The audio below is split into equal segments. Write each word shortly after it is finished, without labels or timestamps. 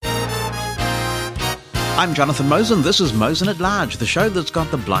I'm Jonathan Mosen. This is Mosen at Large, the show that's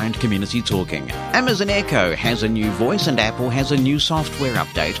got the blind community talking. Amazon Echo has a new voice and Apple has a new software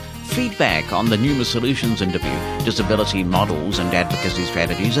update. Feedback on the Numa Solutions interview, disability models and advocacy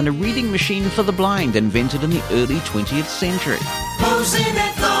strategies, and a reading machine for the blind invented in the early 20th century. Mosen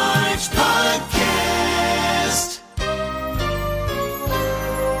at Large Podcast.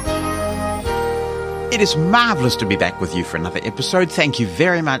 It is marvellous to be back with you for another episode. Thank you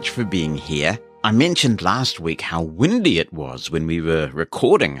very much for being here. I mentioned last week how windy it was when we were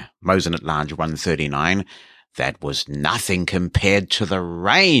recording Mosen at Large 139. That was nothing compared to the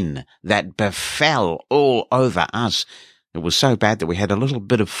rain that befell all over us. It was so bad that we had a little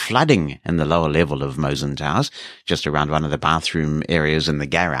bit of flooding in the lower level of Mosen Towers, just around one of the bathroom areas in the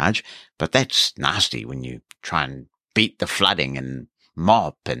garage. But that's nasty when you try and beat the flooding and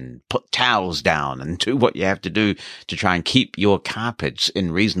mop and put towels down and do what you have to do to try and keep your carpets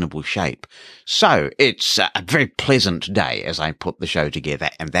in reasonable shape. So it's a very pleasant day as I put the show together,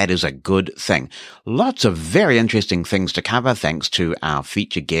 and that is a good thing. Lots of very interesting things to cover thanks to our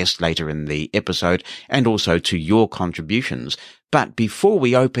feature guest later in the episode and also to your contributions. But before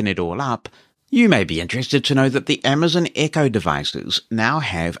we open it all up, you may be interested to know that the Amazon Echo devices now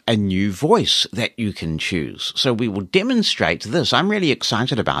have a new voice that you can choose. So we will demonstrate this. I'm really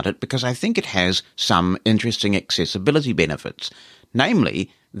excited about it because I think it has some interesting accessibility benefits.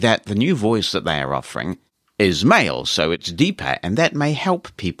 Namely, that the new voice that they are offering is male, so it's deeper, and that may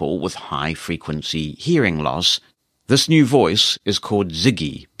help people with high-frequency hearing loss. This new voice is called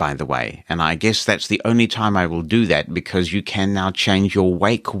Ziggy, by the way, and I guess that's the only time I will do that because you can now change your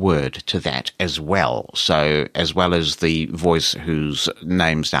wake word to that as well. So, as well as the voice whose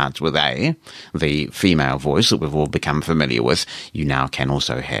name starts with A, the female voice that we've all become familiar with, you now can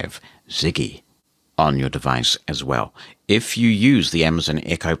also have Ziggy on your device as well. If you use the Amazon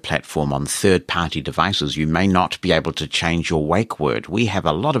Echo platform on third-party devices, you may not be able to change your wake word. We have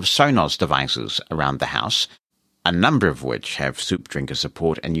a lot of Sonos devices around the house, a number of which have Soup Drinker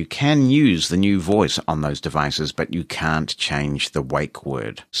support, and you can use the new voice on those devices, but you can't change the wake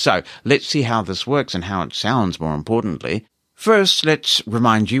word. So let's see how this works and how it sounds, more importantly. First, let's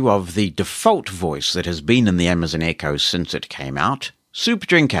remind you of the default voice that has been in the Amazon Echo since it came out. Soup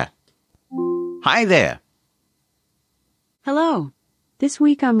Drinker. Hi there. Hello. This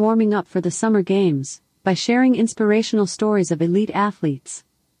week I'm warming up for the Summer Games by sharing inspirational stories of elite athletes.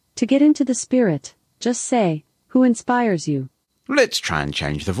 To get into the spirit, just say, who inspires you? Let's try and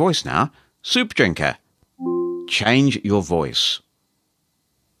change the voice now. Soup Drinker. Change your voice.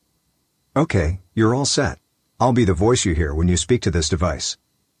 Okay, you're all set. I'll be the voice you hear when you speak to this device.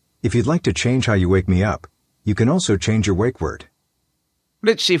 If you'd like to change how you wake me up, you can also change your wake word.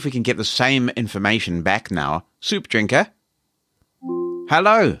 Let's see if we can get the same information back now. Soup Drinker.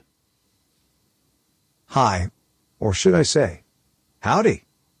 Hello. Hi, or should I say, howdy,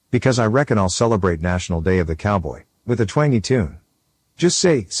 because I reckon I'll celebrate National Day of the Cowboy with a twangy tune. Just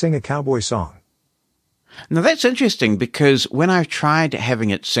say, sing a cowboy song. Now that's interesting because when I've tried having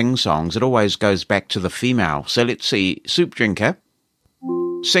it sing songs, it always goes back to the female. So let's see, Soup Drinker,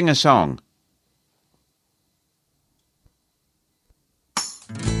 sing a song.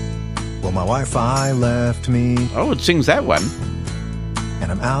 Well, my Wi-Fi left me, Oh, it sings that one. and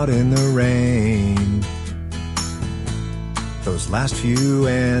I'm out in the rain. Those last few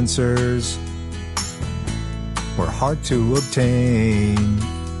answers were hard to obtain,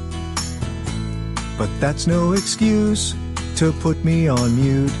 but that's no excuse to put me on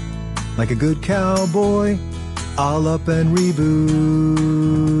mute. Like a good cowboy, I'll up and reboot.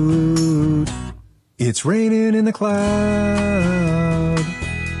 It's raining in the cloud,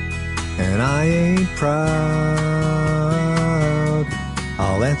 and I ain't proud.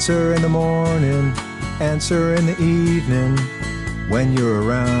 I'll answer in the morning, answer in the evening when you're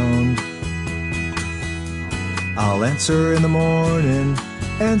around. I'll answer in the morning,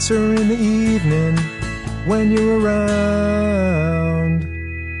 answer in the evening when you're around.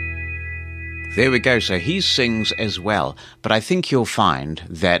 There we go. So he sings as well. But I think you'll find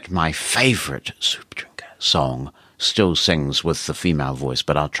that my favourite Soup Drinker song still sings with the female voice,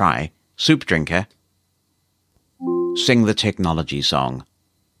 but I'll try. Soup Drinker, sing the technology song.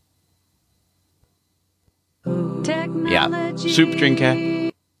 Yeah, Soup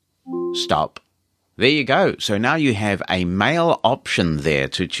Drinker, stop. There you go. So now you have a male option there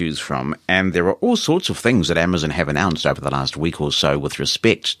to choose from, and there are all sorts of things that Amazon have announced over the last week or so with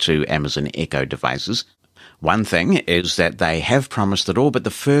respect to Amazon Echo devices. One thing is that they have promised that all but the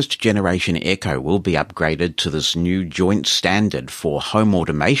first generation Echo will be upgraded to this new joint standard for home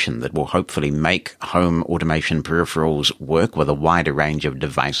automation that will hopefully make home automation peripherals work with a wider range of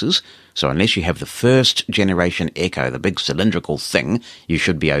devices. So unless you have the first generation Echo, the big cylindrical thing, you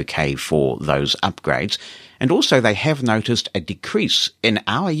should be okay for those upgrades. And also they have noticed a decrease in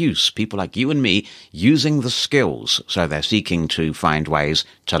our use, people like you and me, using the skills. So they're seeking to find ways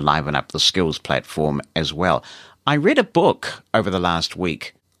to liven up the skills platform as well. I read a book over the last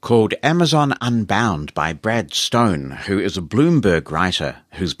week called Amazon Unbound by Brad Stone, who is a Bloomberg writer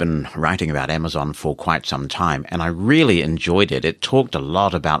who's been writing about Amazon for quite some time, and I really enjoyed it. It talked a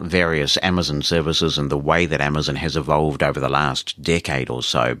lot about various Amazon services and the way that Amazon has evolved over the last decade or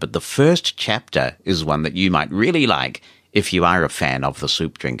so, but the first chapter is one that you might really like if you are a fan of The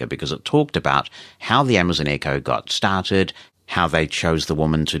Soup Drinker, because it talked about how the Amazon Echo got started, how they chose the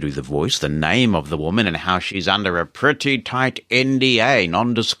woman to do the voice, the name of the woman, and how she's under a pretty tight NDA,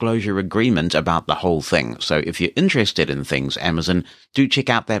 non-disclosure agreement, about the whole thing. So if you're interested in things Amazon, do check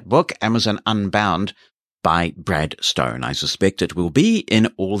out that book, Amazon Unbound, by Brad Stone. I suspect it will be in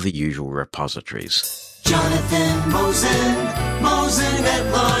all the usual repositories. Jonathan Mosen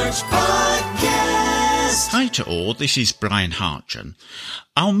at Large Podcast. Hi to all, this is Brian Hartgen.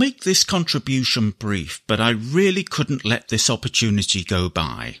 I'll make this contribution brief, but I really couldn't let this opportunity go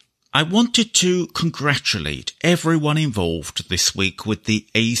by. I wanted to congratulate everyone involved this week with the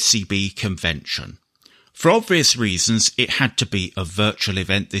ACB convention. For obvious reasons, it had to be a virtual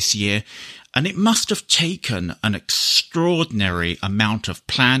event this year, and it must have taken an extraordinary amount of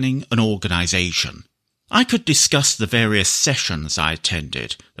planning and organisation. I could discuss the various sessions I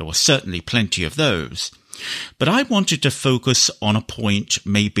attended. There were certainly plenty of those. But I wanted to focus on a point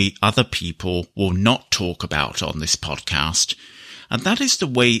maybe other people will not talk about on this podcast, and that is the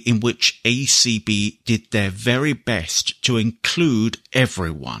way in which ACB did their very best to include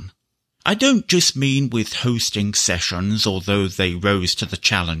everyone. I don't just mean with hosting sessions, although they rose to the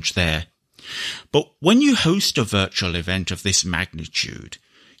challenge there. But when you host a virtual event of this magnitude,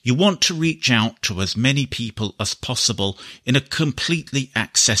 you want to reach out to as many people as possible in a completely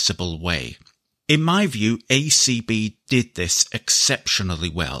accessible way. In my view, ACB did this exceptionally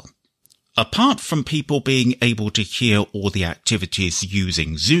well. Apart from people being able to hear all the activities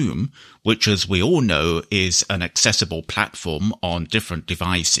using Zoom, which as we all know is an accessible platform on different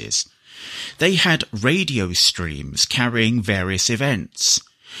devices, they had radio streams carrying various events.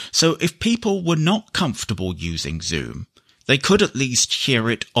 So if people were not comfortable using Zoom, they could at least hear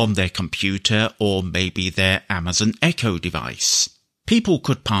it on their computer or maybe their Amazon Echo device. People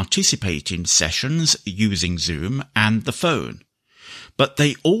could participate in sessions using Zoom and the phone, but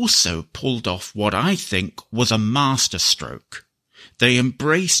they also pulled off what I think was a masterstroke. They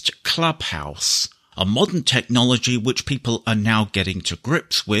embraced Clubhouse, a modern technology which people are now getting to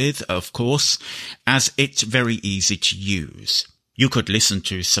grips with, of course, as it's very easy to use. You could listen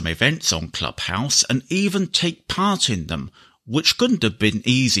to some events on Clubhouse and even take part in them, which couldn't have been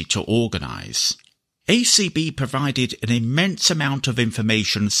easy to organise. ACB provided an immense amount of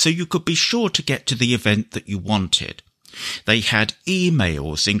information so you could be sure to get to the event that you wanted. They had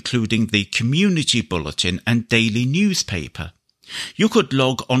emails including the community bulletin and daily newspaper. You could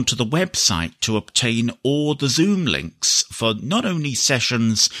log onto the website to obtain all the Zoom links for not only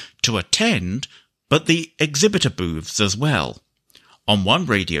sessions to attend, but the exhibitor booths as well. On one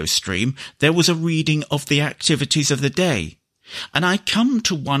radio stream, there was a reading of the activities of the day. And I come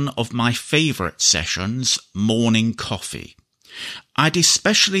to one of my favourite sessions, Morning Coffee. I'd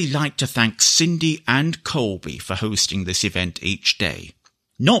especially like to thank Cindy and Colby for hosting this event each day.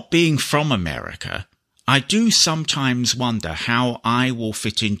 Not being from America, I do sometimes wonder how I will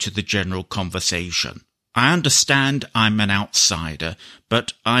fit into the general conversation. I understand I'm an outsider,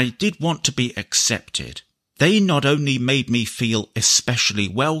 but I did want to be accepted. They not only made me feel especially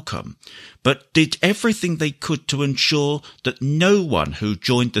welcome, but did everything they could to ensure that no one who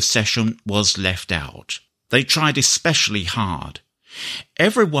joined the session was left out. They tried especially hard.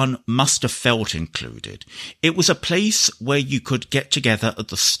 Everyone must have felt included. It was a place where you could get together at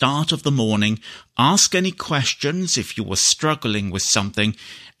the start of the morning, ask any questions if you were struggling with something,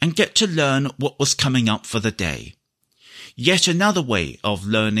 and get to learn what was coming up for the day. Yet another way of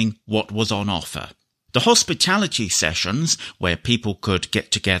learning what was on offer. The hospitality sessions, where people could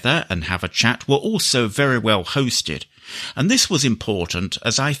get together and have a chat, were also very well hosted. And this was important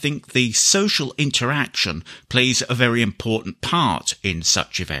as I think the social interaction plays a very important part in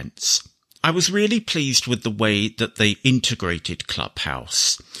such events. I was really pleased with the way that they integrated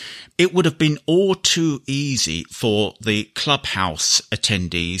Clubhouse. It would have been all too easy for the Clubhouse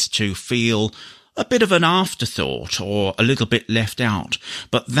attendees to feel a bit of an afterthought or a little bit left out,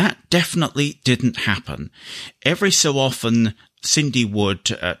 but that definitely didn't happen. Every so often, Cindy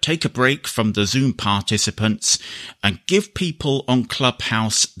would take a break from the Zoom participants and give people on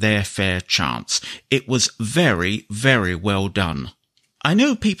Clubhouse their fair chance. It was very, very well done. I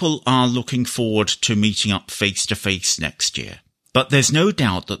know people are looking forward to meeting up face-to-face next year, but there's no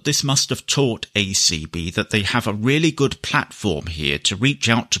doubt that this must have taught ACB that they have a really good platform here to reach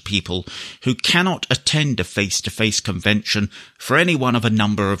out to people who cannot attend a face-to-face convention for any one of a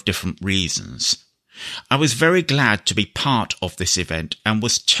number of different reasons. I was very glad to be part of this event and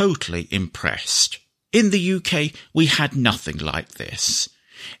was totally impressed. In the UK, we had nothing like this.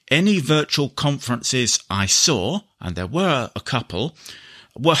 Any virtual conferences I saw, and there were a couple,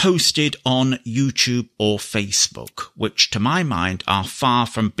 were hosted on YouTube or Facebook, which to my mind are far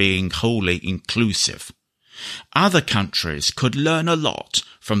from being wholly inclusive. Other countries could learn a lot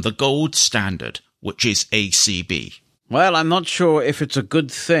from the gold standard, which is ACB. Well, I'm not sure if it's a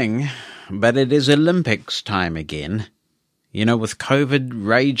good thing, but it is Olympics time again. You know, with COVID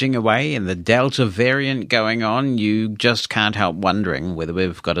raging away and the Delta variant going on, you just can't help wondering whether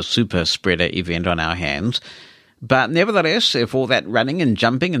we've got a super spreader event on our hands. But nevertheless, if all that running and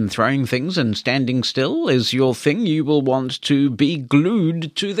jumping and throwing things and standing still is your thing, you will want to be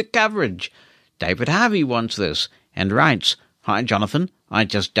glued to the coverage. David Harvey wants this and writes, "Hi, Jonathan. I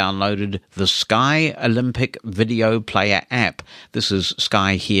just downloaded the Sky Olympic Video Player app." This is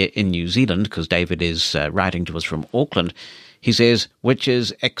Sky here in New Zealand, because David is writing to us from Auckland. He says, which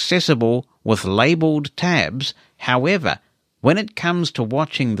is accessible with labelled tabs. However, when it comes to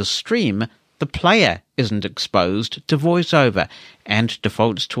watching the stream, the player isn't exposed to voiceover and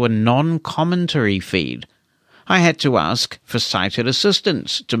defaults to a non-commentary feed. I had to ask for sighted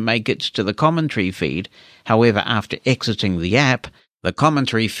assistance to make it to the commentary feed. However, after exiting the app, the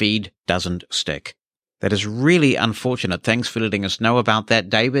commentary feed doesn't stick. That is really unfortunate. Thanks for letting us know about that,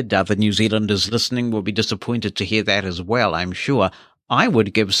 David. Other New Zealanders listening will be disappointed to hear that as well, I'm sure. I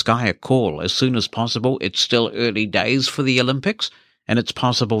would give Sky a call as soon as possible. It's still early days for the Olympics, and it's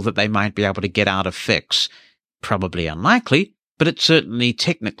possible that they might be able to get out a fix. Probably unlikely, but it's certainly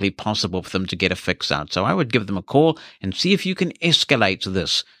technically possible for them to get a fix out. So I would give them a call and see if you can escalate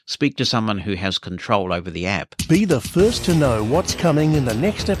this. Speak to someone who has control over the app. Be the first to know what's coming in the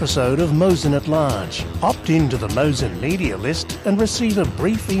next episode of Mosen at Large. Opt into the Mosen media list and receive a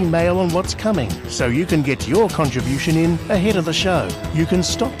brief email on what's coming, so you can get your contribution in ahead of the show. You can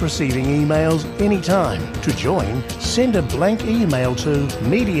stop receiving emails anytime. To join, send a blank email to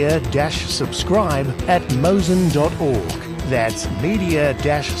media-subscribe@mosen.org. That's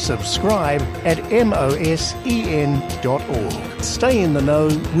media-subscribe@mosen.org. Stay in the know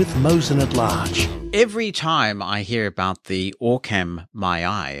with Mosen at Large. Every time I hear about the Orcam My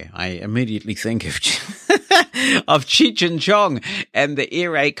Eye, I immediately think of of Cheech and Chong and the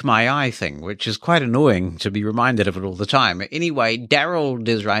earache my eye thing, which is quite annoying to be reminded of it all the time. Anyway, Daryl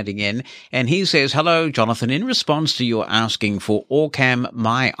is writing in, and he says, "Hello, Jonathan. In response to your asking for Orcam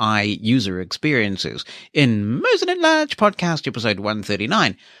My Eye user experiences in Mosen at Large podcast episode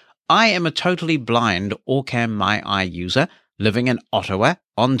 139, I am a totally blind Orcam My Eye user living in Ottawa,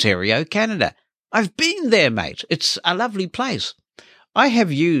 Ontario, Canada. I've been there, mate. It's a lovely place. I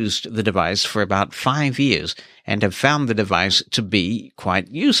have used the device for about 5 years and have found the device to be quite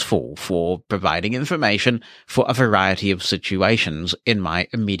useful for providing information for a variety of situations in my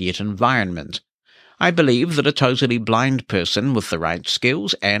immediate environment. I believe that a totally blind person with the right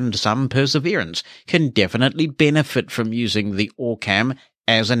skills and some perseverance can definitely benefit from using the Orcam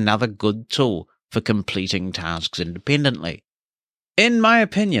as another good tool for completing tasks independently. In my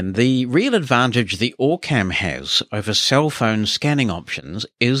opinion, the real advantage the Orcam has over cell phone scanning options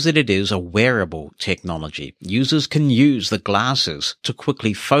is that it is a wearable technology. Users can use the glasses to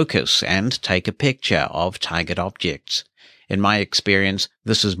quickly focus and take a picture of target objects. In my experience,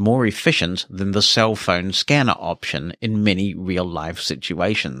 this is more efficient than the cell phone scanner option in many real-life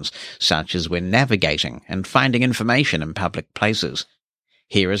situations, such as when navigating and finding information in public places.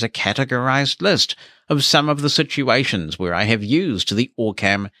 Here is a categorized list of some of the situations where I have used the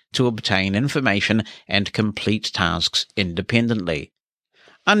Orcam to obtain information and complete tasks independently.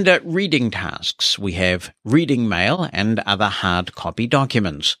 Under reading tasks, we have reading mail and other hard copy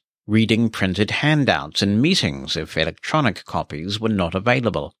documents, reading printed handouts in meetings if electronic copies were not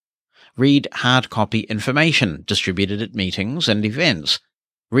available, read hard copy information distributed at meetings and events,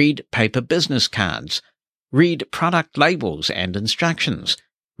 read paper business cards, read product labels and instructions,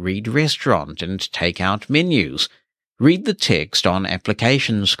 read restaurant and take-out menus, read the text on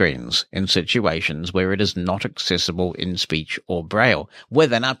application screens in situations where it is not accessible in speech or braille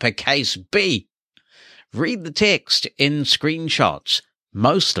with an uppercase B, Read the text in screenshots,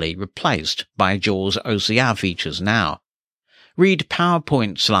 mostly replaced by JAWS OCR features now. Read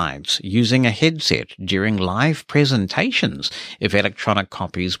PowerPoint slides using a headset during live presentations if electronic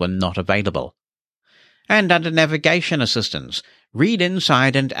copies were not available. And under navigation assistance, read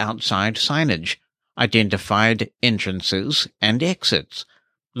inside and outside signage, identified entrances and exits,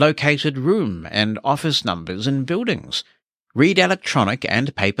 located room and office numbers in buildings. Read electronic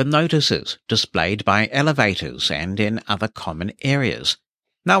and paper notices displayed by elevators and in other common areas.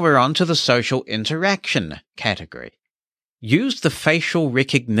 Now we're on to the social interaction category. Use the facial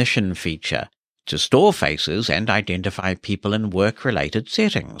recognition feature to store faces and identify people in work-related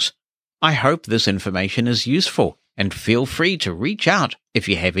settings. I hope this information is useful, and feel free to reach out if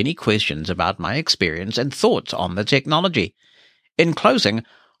you have any questions about my experience and thoughts on the technology. In closing,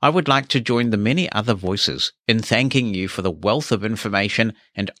 I would like to join the many other voices in thanking you for the wealth of information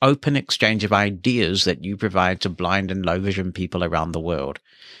and open exchange of ideas that you provide to blind and low vision people around the world.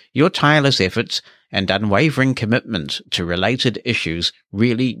 Your tireless efforts and unwavering commitment to related issues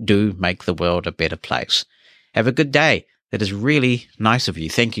really do make the world a better place. Have a good day. That is really nice of you.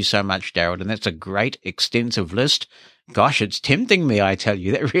 Thank you so much, Daryl. And that's a great extensive list. Gosh, it's tempting me, I tell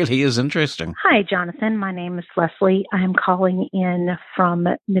you. That really is interesting. Hi, Jonathan. My name is Leslie. I am calling in from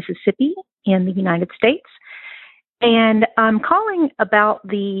Mississippi in the United States. And I'm calling about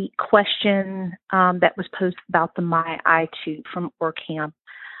the question that was posed about the My Eye Tube from OrCam.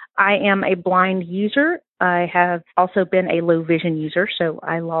 I am a blind user. I have also been a low vision user, so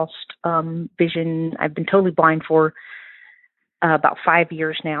I lost vision. I've been totally blind for about 5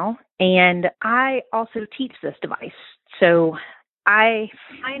 years now. And I also teach this device. So I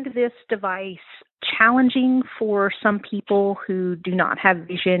find this device challenging for some people who do not have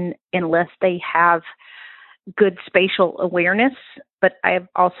vision unless they have good spatial awareness. But I have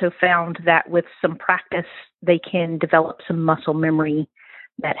also found that with some practice, they can develop some muscle memory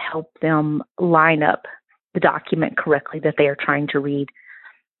that help them line up the document correctly that they are trying to read.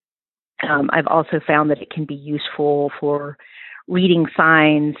 I've also found that it can be useful for reading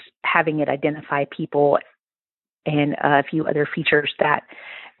signs, having it identify people, and a few other features that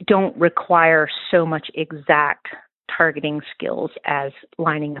don't require so much exact targeting skills as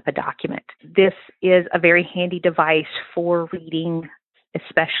lining up a document. This is a very handy device for reading,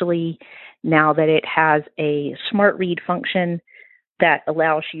 especially now that it has a smart read function that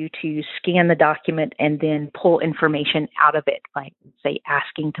allows you to scan the document and then pull information out of it, like, say,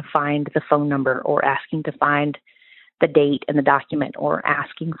 asking to find the phone number or asking to find the date in the document or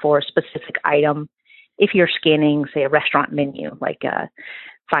asking for a specific item. If you're scanning, say, a restaurant menu, like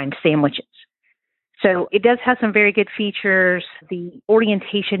find sandwiches. So it does have some very good features. The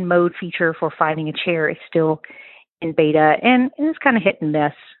orientation mode feature for finding a chair is still in beta, and it's kind of hit and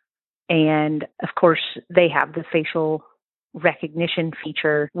miss. And, of course, they have the facial recognition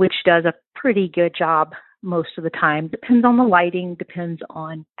feature, which does a pretty good job most of the time. Depends on the lighting, depends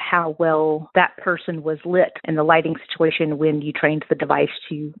on how well that person was lit and the lighting situation when you trained the device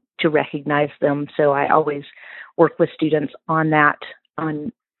to recognize them. So I always work with students on that,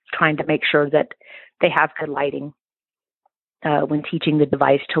 on trying to make sure that they have good lighting when teaching the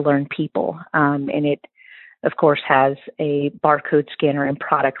device to learn people. And it, of course, has a barcode scanner and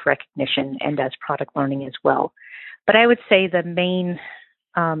product recognition and does product learning as well. But I would say the main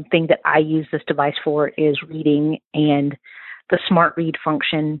thing that I use this device for is reading, and the smart read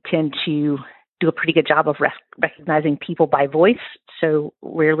function tend to do a pretty good job of recognizing people by voice, so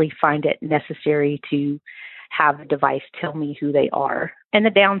rarely find it necessary to have the device tell me who they are. And the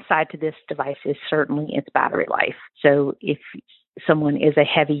downside to this device is certainly its battery life. So if someone is a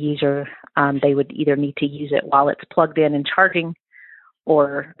heavy user, they would either need to use it while it's plugged in and charging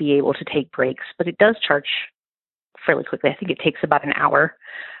or be able to take breaks. But it does charge fairly quickly. I think it takes about an hour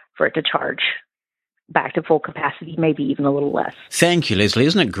for it to charge back to full capacity, maybe even a little less. Thank you, Leslie.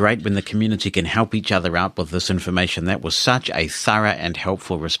 Isn't it great when the community can help each other out with this information? That was such a thorough and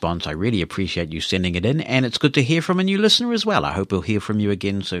helpful response. I really appreciate you sending it in, and it's good to hear from a new listener as well. I hope we'll hear from you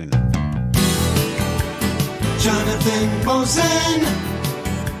again soon. Jonathan Mosen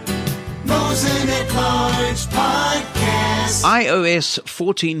at Large Podcast. iOS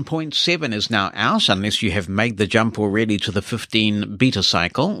 14.7 is now out, unless you have made the jump already to the 15 beta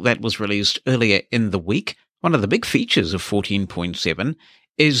cycle that was released earlier in the week. One of the big features of 14.7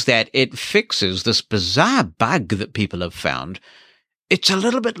 is that it fixes this bizarre bug that people have found. It's a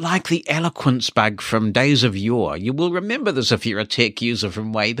little bit like the eloquence bug from days of yore. You will remember this if you're a tech user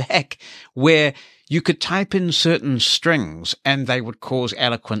from way back, where you could type in certain strings and they would cause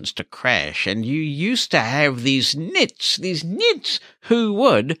eloquence to crash. And you used to have these nits who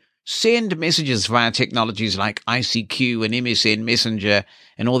would send messages via technologies like ICQ and MSN Messenger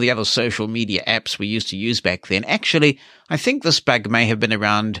and all the other social media apps we used to use back then. Actually, I think this bug may have been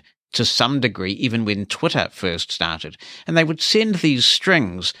around to some degree even when Twitter first started. And they would send these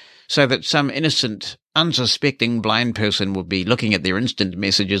strings so that some innocent, unsuspecting blind person would be looking at their instant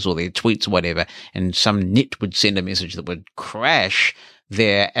messages or their tweets or whatever, and some nit would send a message that would crash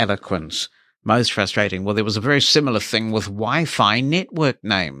their eloquence. Most frustrating. Well, there was a very similar thing with Wi-Fi network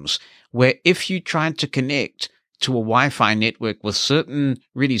names, where if you tried to connect to a Wi-Fi network with certain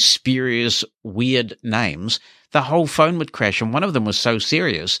really spurious, weird names, the whole phone would crash. And one of them was so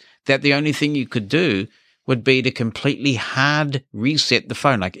serious that the only thing you could do would be to completely hard reset the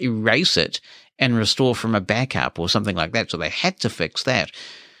phone, like erase it and restore from a backup or something like that. So they had to fix that.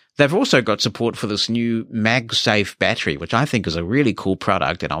 They've also got support for this new MagSafe battery, which I think is a really cool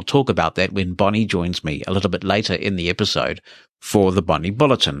product, and I'll talk about that when Bonnie joins me a little bit later in the episode for the Bonnie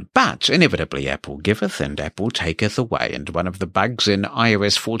Bulletin. But inevitably Apple giveth and Apple taketh away, and one of the bugs in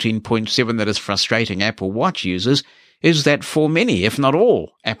iOS 14.7 that is frustrating Apple Watch users is that for many, if not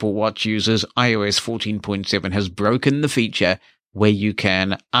all, Apple Watch users, iOS 14.7 has broken the feature where you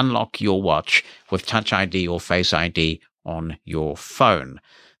can unlock your watch with Touch ID or Face ID on your phone.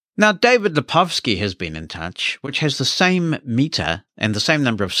 Now, David Lepofsky has been in touch, which has the same meter and the same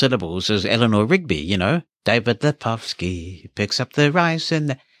number of syllables as Eleanor Rigby, you know. David Lepofsky picks up the rice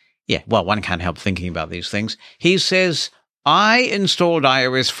and... Yeah, well, one can't help thinking about these things. He says, I installed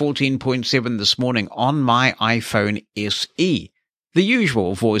iOS 14.7 this morning on my iPhone SE. The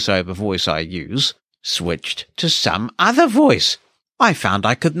usual voice-over voice I use switched to some other voice. I found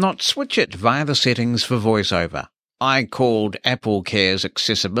I could not switch it via the settings for voiceover. I called Apple Care's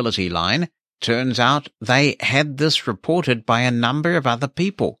accessibility line. Turns out they had this reported by a number of other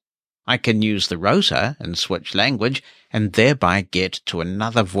people. I can use the rotor and switch language and thereby get to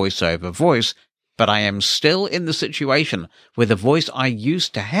another voice-over voice, but I am still in the situation where the voice I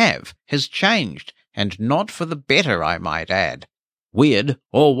used to have has changed, and not for the better, I might add. Weird,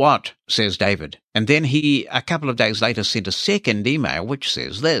 or what, says David. And then he, a couple of days later, sent a second email which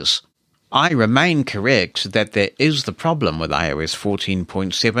says this. I remain correct that there is the problem with iOS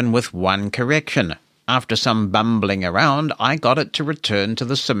 14.7 with one correction. After some bumbling around, I got it to return to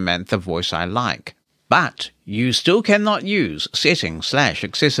the Samantha voice I like. But you still cannot use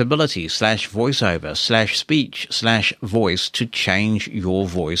settings/accessibility/voiceover/speech/voice to change your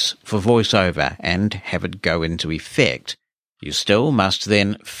voice for voiceover and have it go into effect. You still must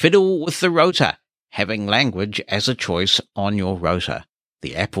then fiddle with the rotor, having language as a choice on your rotor.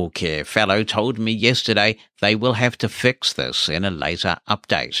 The Apple Care fellow told me yesterday they will have to fix this in a later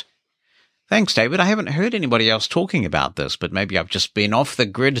update. Thanks, David. I haven't heard anybody else talking about this, but maybe I've just been off the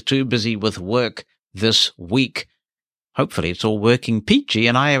grid too busy with work this week. Hopefully it's all working peachy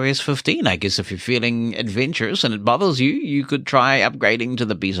in iOS 15. I guess if you're feeling adventurous and it bothers you, you could try upgrading to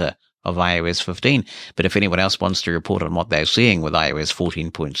the beta of iOS 15. But if anyone else wants to report on what they're seeing with iOS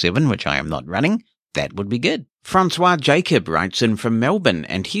 14.7, which I am not running, that would be good. Francois Jacob writes in from Melbourne,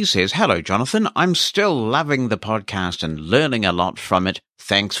 and he says, Hello, Jonathan. I'm still loving the podcast and learning a lot from it.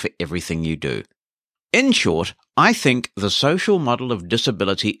 Thanks for everything you do. In short, I think the social model of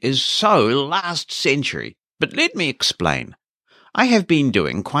disability is so last century. But let me explain. I have been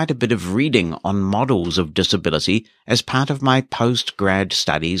doing quite a bit of reading on models of disability as part of my post-grad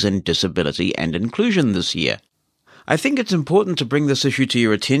studies in disability and inclusion this year. I think it's important to bring this issue to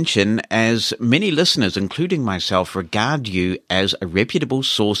your attention as many listeners, including myself, regard you as a reputable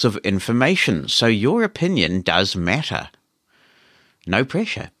source of information, so your opinion does matter. No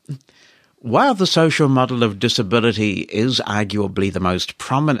pressure. While the social model of disability is arguably the most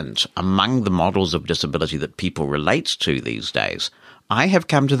prominent among the models of disability that people relate to these days, I have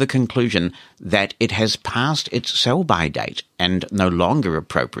come to the conclusion that it has passed its sell-by date and no longer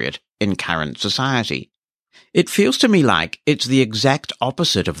appropriate in current society. It feels to me like it's the exact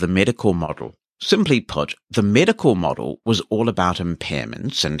opposite of the medical model. Simply put, the medical model was all about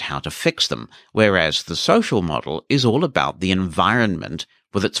impairments and how to fix them, whereas the social model is all about the environment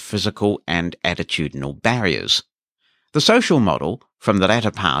with its physical and attitudinal barriers. The social model, from the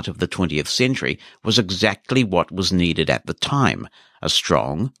latter part of the 20th century, was exactly what was needed at the time, a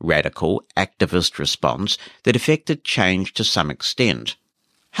strong, radical, activist response that effected change to some extent.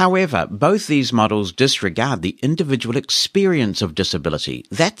 However, both these models disregard the individual experience of disability,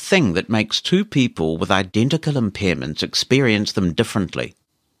 that thing that makes two people with identical impairments experience them differently.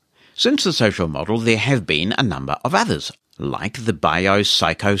 Since the social model, there have been a number of others, like the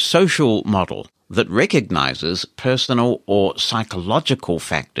biopsychosocial model, that recognizes personal or psychological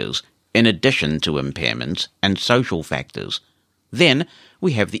factors in addition to impairments and social factors. Then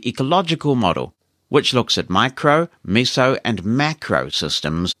we have the ecological model, which looks at micro, meso, and macro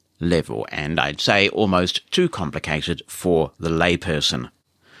systems level, and I'd say almost too complicated for the layperson.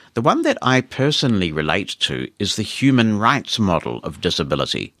 The one that I personally relate to is the human rights model of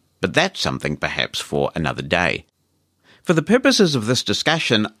disability, but that's something perhaps for another day. For the purposes of this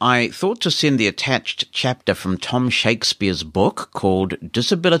discussion, I thought to send the attached chapter from Tom Shakespeare's book called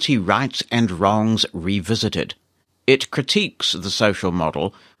Disability Rights and Wrongs Revisited. It critiques the social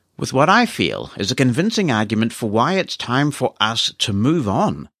model with what I feel is a convincing argument for why it's time for us to move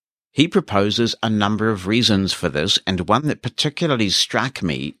on. He proposes a number of reasons for this, and one that particularly struck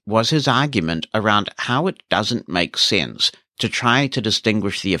me was his argument around how it doesn't make sense to try to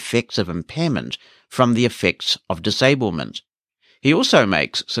distinguish the effects of impairment from the effects of disablement. He also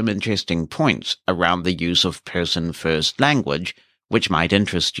makes some interesting points around the use of person-first language, which might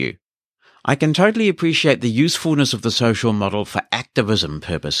interest you. I can totally appreciate the usefulness of the social model for activism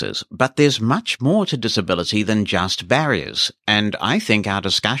purposes, but there's much more to disability than just barriers, and I think our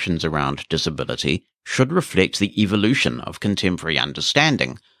discussions around disability should reflect the evolution of contemporary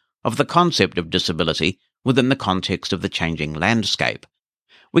understanding of the concept of disability within the context of the changing landscape.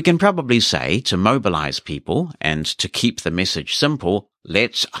 We can probably say, to mobilize people and to keep the message simple,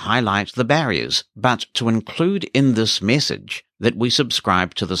 let's highlight the barriers, but to include in this message that we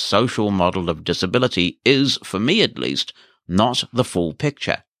subscribe to the social model of disability is, for me at least, not the full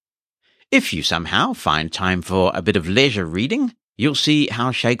picture. If you somehow find time for a bit of leisure reading, you'll see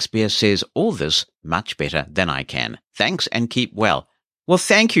how Shakespeare says all this much better than I can. Thanks and keep well. Well,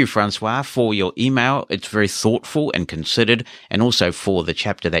 thank you, Francois, for your email. It's very thoughtful and considered, and also for the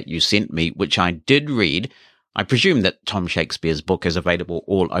chapter that you sent me, which I did read. I presume that Tom Shakespeare's book is available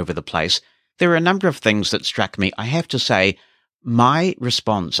all over the place. There are a number of things that struck me. I have to say, my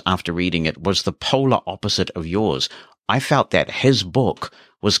response after reading it was the polar opposite of yours. I felt that his book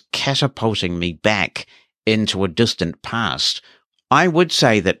was catapulting me back into a distant past. I would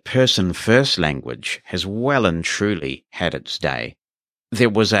say that person-first language has well and truly had its day. There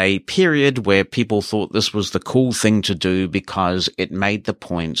was a period where people thought this was the cool thing to do because it made the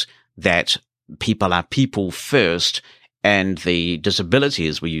point that people are people first and the disability,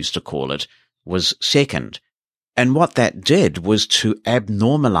 as we used to call it, was second. And what that did was to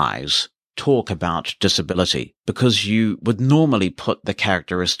abnormalize talk about disability, because you would normally put the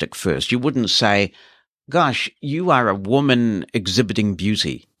characteristic first. You wouldn't say, gosh, you are a woman exhibiting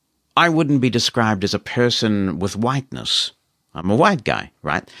beauty. I wouldn't be described as a person with whiteness. I'm a white guy,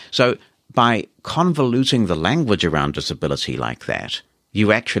 right? So by convoluting the language around disability like that,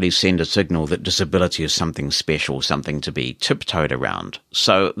 you actually send a signal that disability is something special, something to be tiptoed around.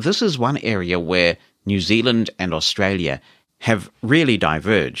 So this is one area where New Zealand and Australia have really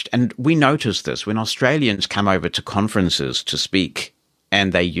diverged. And we notice this when Australians come over to conferences to speak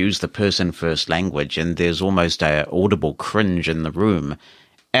and they use the person-first language, and there's almost an audible cringe in the room.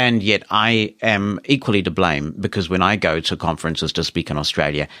 And yet I am equally to blame, because when I go to conferences to speak in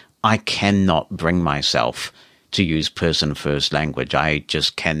Australia, I cannot bring myself to use person-first language. I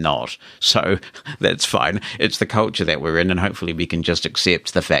just cannot. So that's fine. It's the culture that we're in, and hopefully we can just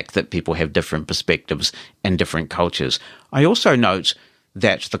accept the fact that people have different perspectives and different cultures. I also note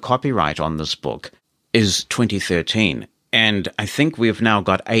that the copyright on this book is 2013, and I think we've now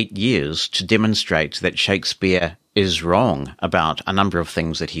got 8 years to demonstrate that Shakespeare is wrong about a number of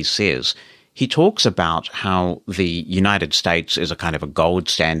things that he says. He talks about how the United States is a kind of a gold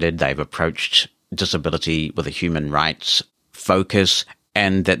standard. They've approached disability with a human rights focus,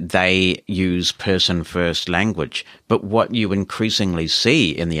 and that they use person-first language. But what you increasingly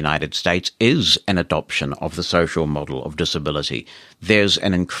see in the United States is an adoption of the social model of disability. There's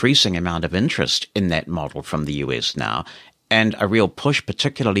an increasing amount of interest in that model from the US now, and a real push,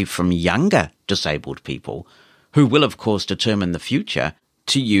 particularly from younger disabled people, who will, of course, determine the future,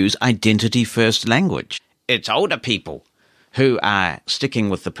 to use identity-first language. It's older people who are sticking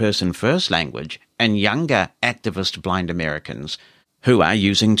with the person-first language, and younger activist blind Americans who are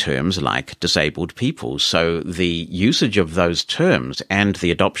using terms like disabled people. So the usage of those terms and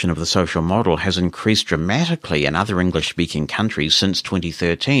the adoption of the social model has increased dramatically in other English-speaking countries since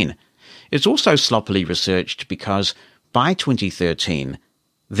 2013. It's also sloppily researched because by 2013,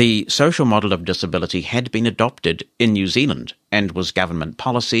 the social model of disability had been adopted in New Zealand and was government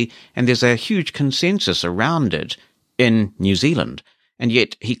policy, and there's a huge consensus around it in New Zealand. And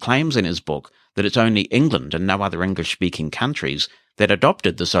yet he claims in his book that it's only England and no other English-speaking countries that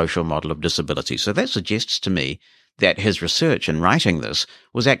adopted the social model of disability. So that suggests to me that his research in writing this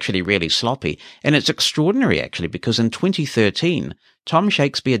was actually really sloppy. And it's extraordinary, actually, because in 2013, Tom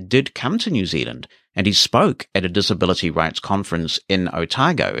Shakespeare did come to New Zealand, and he spoke at a disability rights conference in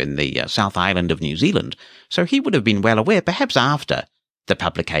Otago in the South Island of New Zealand. So he would have been well aware, perhaps after the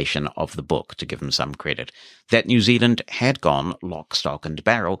publication of the book, to give him some credit, that New Zealand had gone lock, stock and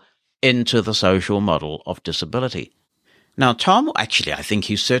barrel into the social model of disability. Now, Tom, actually, I think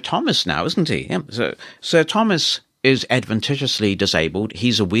he's Sir Thomas now, isn't he? Yeah. So Sir Thomas is advantageously disabled.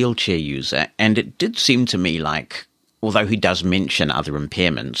 He's a wheelchair user, and it did seem to me like, although he does mention other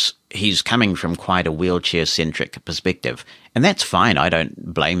impairments, he's coming from quite a wheelchair-centric perspective. And that's fine. I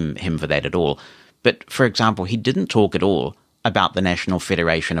don't blame him for that at all. But, for example, he didn't talk at all about the National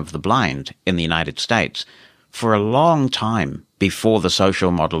Federation of the Blind in the United States. For a long time, before the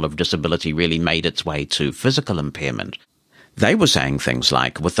social model of disability really made its way to physical impairment, they were saying things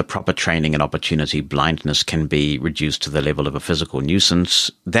like, with the proper training and opportunity, blindness can be reduced to the level of a physical nuisance.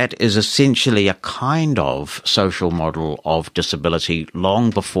 That is essentially a kind of social model of disability long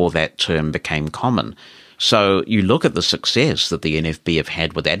before that term became common. So you look at the success that the NFB have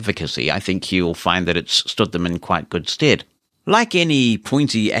had with advocacy, I think you'll find that it's stood them in quite good stead. Like any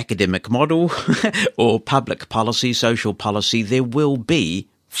pointy academic model or public policy, social policy, there will be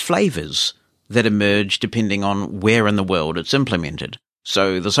flavours that emerge depending on where in the world it's implemented.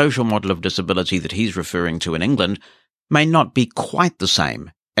 So the social model of disability that he's referring to in England may not be quite the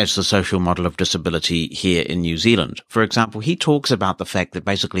same as the social model of disability here in New Zealand. For example, he talks about the fact that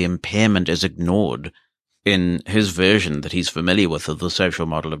basically impairment is ignored in his version that he's familiar with of the social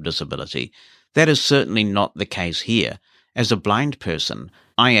model of disability. That is certainly not the case here. As a blind person,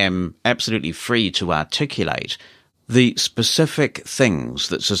 I am absolutely free to articulate the specific things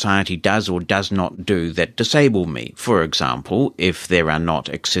that society does or does not do that disable me. For example, if there are not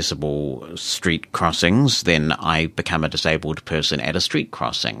accessible street crossings, then I become a disabled person at a street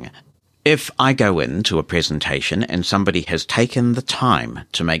crossing. If I go into a presentation and somebody has taken the time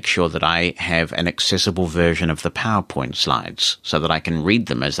to make sure that I have an accessible version of the PowerPoint slides so that I can read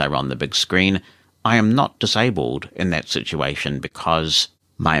them as they're on the big screen, I am not disabled in that situation because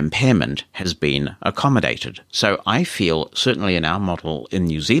my impairment has been accommodated. So I feel, certainly in our model in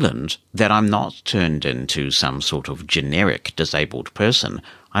New Zealand, that I'm not turned into some sort of generic disabled person.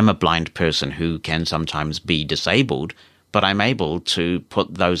 I'm a blind person who can sometimes be disabled, but I'm able to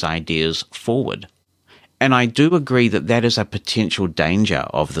put those ideas forward. And I do agree that that is a potential danger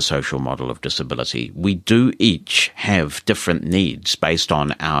of the social model of disability. We do each have different needs based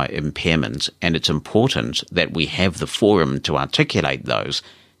on our impairment, and it's important that we have the forum to articulate those.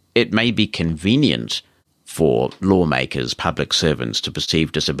 It may be convenient for lawmakers, public servants, to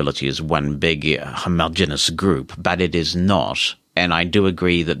perceive disability as one big homogenous group, but it is not. And I do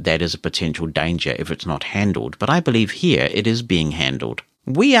agree that that is a potential danger if it's not handled. But I believe here it is being handled.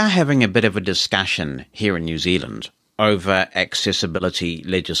 We are having a bit of a discussion here in New Zealand over accessibility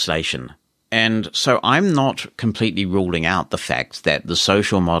legislation. And so I'm not completely ruling out the fact that the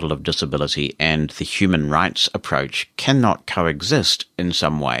social model of disability and the human rights approach cannot coexist in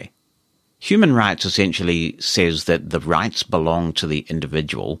some way. Human rights essentially says that the rights belong to the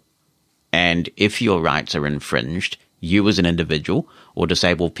individual, and if your rights are infringed, you as an individual or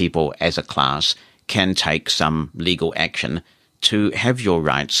disabled people as a class can take some legal action to have your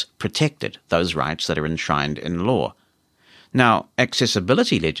rights protected, those rights that are enshrined in law. Now,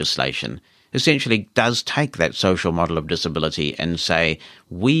 accessibility legislation essentially does take that social model of disability and say,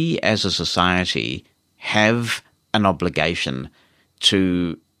 we as a society have an obligation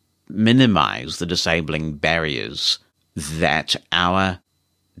to minimize the disabling barriers that our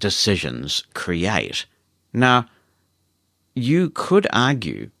decisions create. Now, you could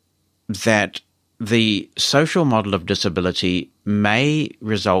argue that the social model of disability may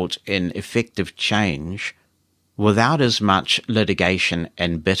result in effective change without as much litigation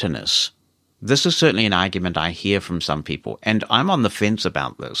and bitterness. This is certainly an argument I hear from some people, and I'm on the fence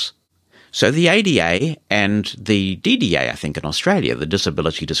about this. So the ADA and the DDA, I think in Australia, the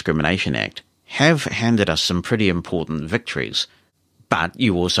Disability Discrimination Act, have handed us some pretty important victories. But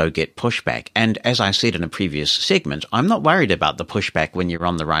you also get pushback. And as I said in a previous segment, I'm not worried about the pushback when you're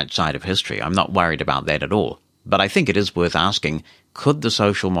on the right side of history. I'm not worried about that at all. But I think it is worth asking, could the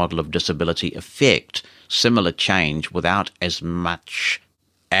social model of disability affect similar change without as much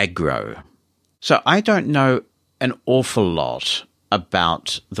aggro? So I don't know an awful lot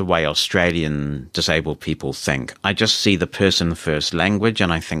about the way Australian disabled people think. I just see the person-first language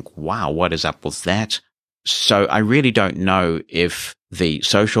and I think, wow, what is up with that? So I really don't know if the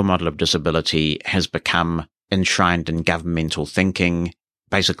social model of disability has become enshrined in governmental thinking,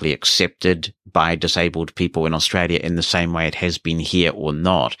 basically accepted by disabled people in Australia in the same way it has been here or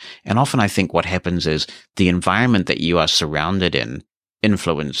not. And often I think what happens is the environment that you are surrounded in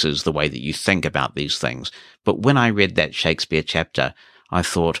influences the way that you think about these things. But when I read that Shakespeare chapter, I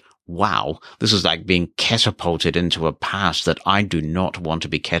thought, wow, this is like being catapulted into a past that I do not want to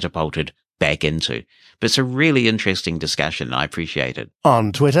be catapulted back into. But it's a really interesting discussion, and I appreciate it.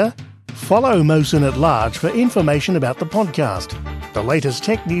 On Twitter, follow Mosen at Large for information about the podcast, the latest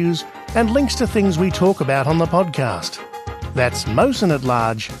tech news, and links to things we talk about on the podcast. That's Mosen at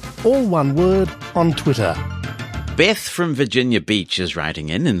Large, all one word, on Twitter. Beth from Virginia Beach is writing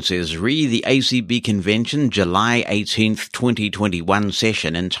in and says, re the ACB Convention July 18th, 2021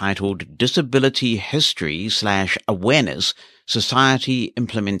 session entitled Disability History/Awareness Society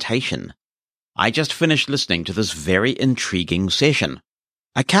Implementation. I just finished listening to this very intriguing session.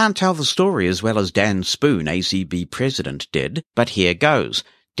 I can't tell the story as well as Dan Spoon, ACB president, did, but here goes.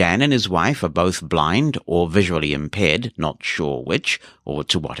 Dan and his wife are both blind or visually impaired, not sure which or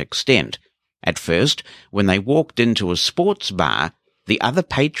to what extent. At first, when they walked into a sports bar, the other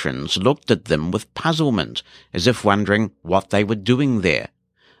patrons looked at them with puzzlement, as if wondering what they were doing there.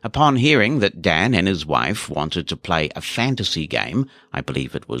 Upon hearing that Dan and his wife wanted to play a fantasy game, I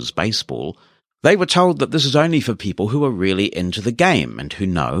believe it was baseball, they were told that this is only for people who are really into the game and who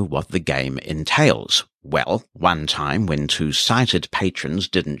know what the game entails. Well, one time when two sighted patrons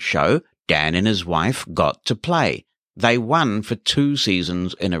didn't show, Dan and his wife got to play. They won for 2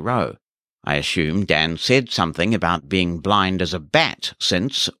 seasons in a row. I assume Dan said something about being blind as a bat,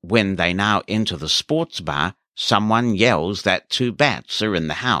 since, when they now enter the sports bar, someone yells that 2 bats are in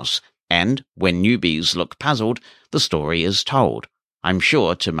the house, and, when newbies look puzzled, the story is told. I'm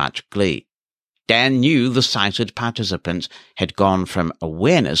sure to much glee. Dan knew the sighted participants had gone from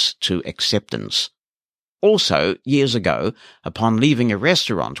awareness to acceptance. Also, years ago, upon leaving a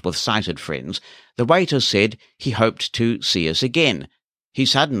restaurant with sighted friends, the waiter said he hoped to see us again. He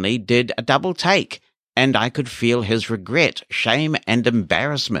suddenly did a double take, and I could feel his regret, shame, and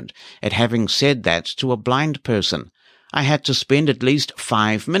embarrassment at having said that to a blind person. I had to spend at least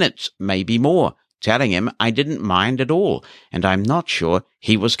 5 minutes, maybe more, telling him I didn't mind at all, and I'm not sure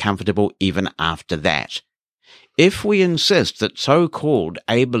he was comfortable even after that. If we insist that so-called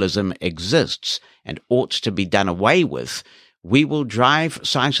ableism exists and ought to be done away with, we will drive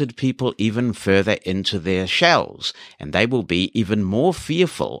sighted people even further into their shells, and they will be even more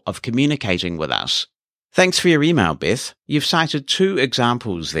fearful of communicating with us. Thanks for your email, Beth. You've cited 2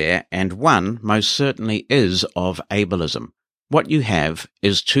 examples there, and one most certainly is of ableism. What you have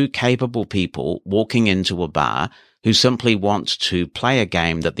is 2 capable people walking into a bar who simply want to play a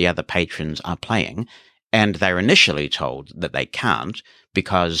game that the other patrons are playing, and they're initially told that they can't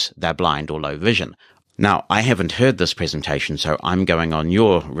because they're blind or low vision. Now, I haven't heard this presentation, so I'm going on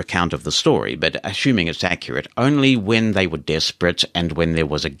your recount of the story, but assuming it's accurate, only when they were desperate and when there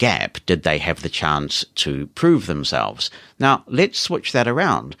was a gap did they have the chance to prove themselves. Now, let's switch that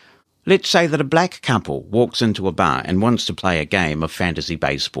around. Let's say that a black couple walks into a bar and wants to play a game of fantasy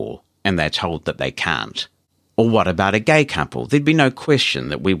baseball, and they're told that they can't. Or what about a gay couple? There'd be no question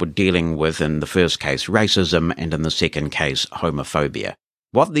that we were dealing with, in the first case, racism, and in the second case, homophobia.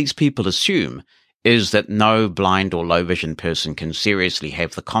 What these people assume is that no blind or low vision person can seriously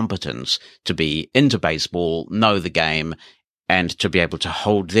have the competence to be into baseball, know the game, and to be able to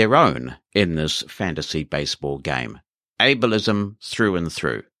hold their own in this fantasy baseball game. Ableism through and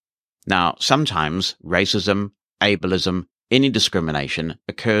through. Now, sometimes racism, ableism, any discrimination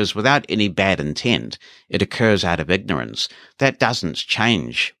occurs without any bad intent. It occurs out of ignorance. That doesn't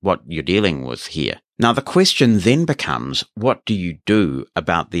change what you're dealing with here. Now, the question then becomes, what do you do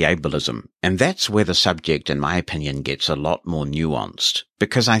about the ableism? And that's where the subject, in my opinion, gets a lot more nuanced.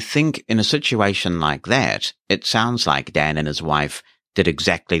 Because I think in a situation like that, it sounds like Dan and his wife did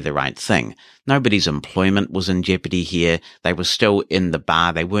exactly the right thing. Nobody's employment was in jeopardy here. They were still in the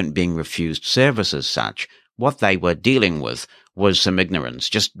bar. They weren't being refused service as such. What they were dealing with was some ignorance,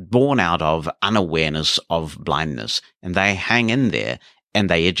 just born out of unawareness of blindness. And they hang in there, and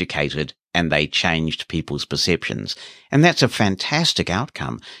they educated, and they changed people's perceptions. And that's a fantastic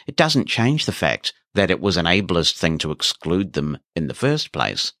outcome. It doesn't change the fact that it was an ableist thing to exclude them in the first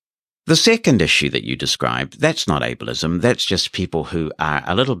place. The second issue that you described, that's not ableism. That's just people who are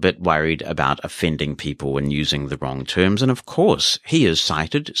a little bit worried about offending people and using the wrong terms. And of course, he is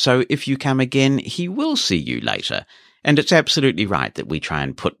sighted, so if you come again, he will see you later. And it's absolutely right that we try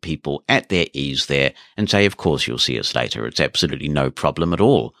and put people at their ease there and say, of course you'll see us later. It's absolutely no problem at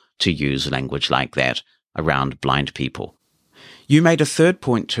all to use language like that around blind people. You made a third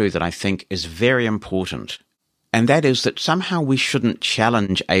point too that I think is very important. And that is that somehow we shouldn't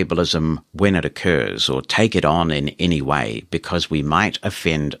challenge ableism when it occurs or take it on in any way because we might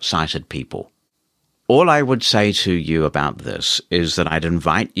offend sighted people. All I would say to you about this is that I'd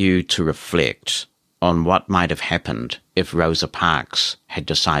invite you to reflect on what might have happened if Rosa Parks had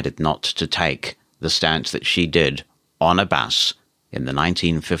decided not to take the stance that she did on a bus in the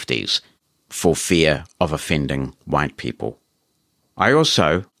 1950s for fear of offending white people. I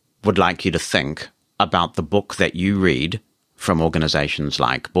also would like you to think about the book that you read from organizations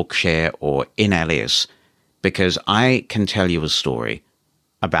like Bookshare or NLS, because I can tell you a story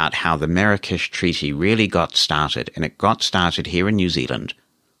about how the Marrakesh Treaty really got started, and it got started here in New Zealand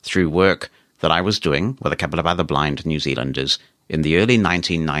through work that I was doing with a couple of other blind New Zealanders in the early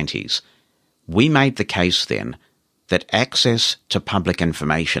 1990s. We made the case then that access to public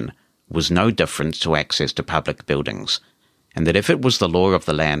information was no different to access to public buildings, and that if it was the law of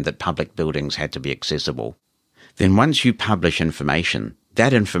the land that public buildings had to be accessible, then once you publish information,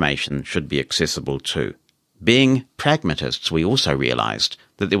 that information should be accessible too. Being pragmatists, we also realized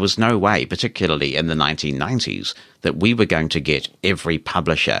that there was no way, particularly in the 1990s, that we were going to get every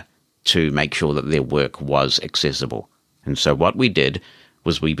publisher to make sure that their work was accessible. And so what we did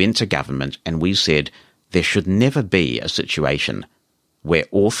was we went to government and we said there should never be a situation where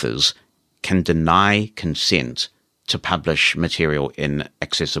authors can deny consent to publish material in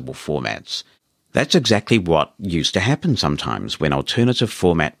accessible formats. That's exactly what used to happen sometimes when alternative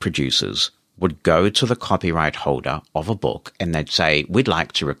format producers would go to the copyright holder of a book and they'd say, we'd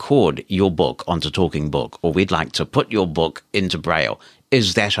like to record your book onto Talking Book, or we'd like to put your book into Braille.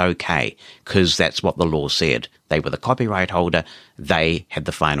 Is that okay? Because that's what the law said. They were the copyright holder. They had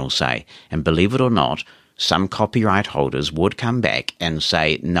the final say. And believe it or not, some copyright holders would come back and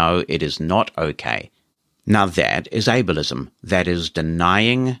say, no, it is not okay. Now that is ableism. That is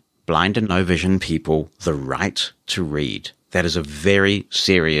denying blind and low vision people the right to read. That is a very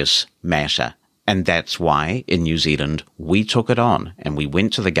serious matter. And that's why in New Zealand we took it on and we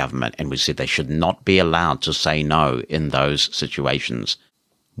went to the government and we said they should not be allowed to say no in those situations.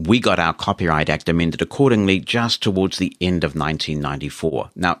 We got our Copyright Act amended accordingly just towards the end of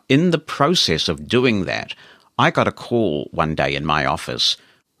 1994. Now, in the process of doing that, I got a call one day in my office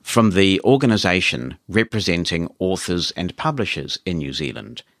from the organisation representing authors and publishers in New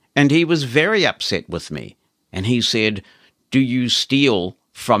Zealand. And he was very upset with me. And he said, do you steal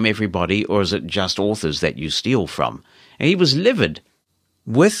from everybody, or is it just authors that you steal from? And he was livid.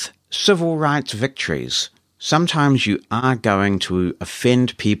 With civil rights victories, sometimes you are going to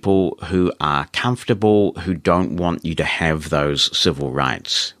offend people who are comfortable, who don't want you to have those civil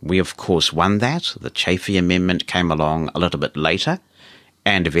rights. We, of course, won that. The Chafee Amendment came along a little bit later,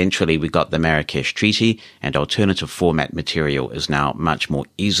 and eventually we got the Marrakesh Treaty, and alternative format material is now much more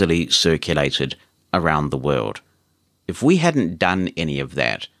easily circulated around the world. If we hadn't done any of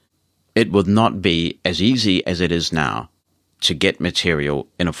that, it would not be as easy as it is now to get material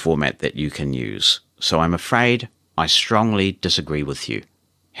in a format that you can use. So I'm afraid I strongly disagree with you.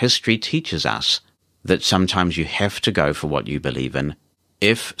 History teaches us that sometimes you have to go for what you believe in.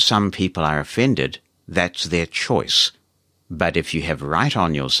 If some people are offended, that's their choice. But if you have right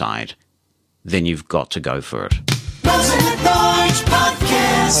on your side, then you've got to go for it.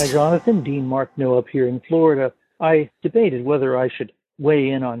 Hi, Jonathan. Dean Martineau up here in Florida. I debated whether I should weigh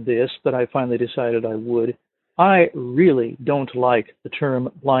in on this, but I finally decided I would. I really don't like the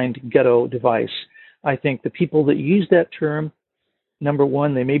term blind ghetto device. I think the people that use that term, number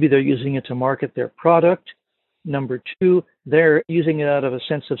one, maybe they're using it to market their product. Number two, they're using it out of a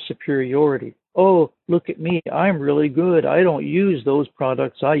sense of superiority. Oh, look at me, I'm really good. I don't use those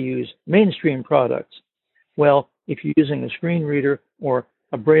products. I use mainstream products. Well, if you're using a screen reader or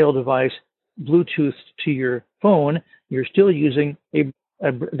a Braille device, Bluetooth to your phone, you're still using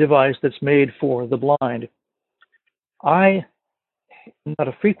a device that's made for the blind. I am not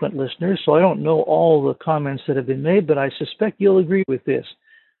a frequent listener, so I don't know all the comments that have been made, but I suspect you'll agree with this.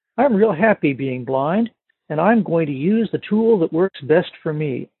 I'm real happy being blind, and I'm going to use the tool that works best for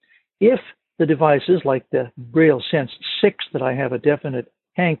me. If the devices like the Braille Sense 6 that I have a definite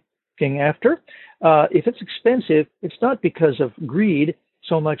hanking after, if it's expensive, it's not because of greed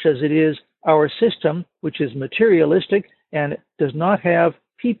so much as it is our system, which is materialistic and does not have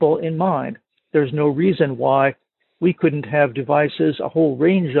people in mind. There's no reason why we couldn't have devices, a whole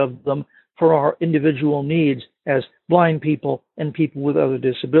range of them, for our individual needs as blind people and people with other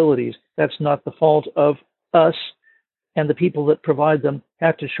disabilities. That's not the fault of us, and the people that provide them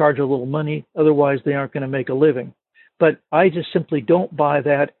have to charge a little money, otherwise they aren't going to make a living. But I just simply don't buy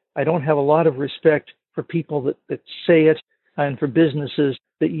that. I don't have a lot of respect for people that say it, and for businesses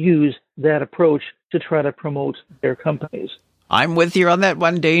that use that approach to try to promote their companies. I'm with you on that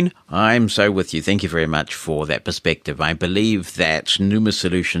one, Dean. I'm so with you. Thank you very much for that perspective. I believe that Numa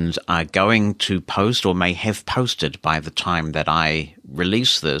Solutions are going to post, or may have posted by the time that I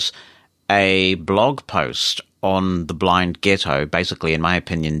release this, a blog post on the Blind Ghetto, basically, in my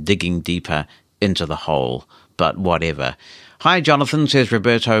opinion, digging deeper into the hole, but whatever. Hi, Jonathan, says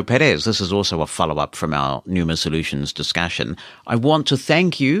Roberto Perez. This is also a follow-up from our Numa Solutions discussion. I want to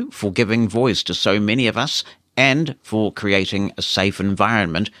thank you for giving voice to so many of us and for creating a safe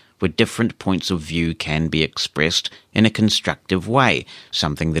environment where different points of view can be expressed in a constructive way,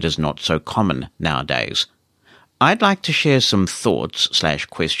 something that is not so common nowadays. I'd like to share some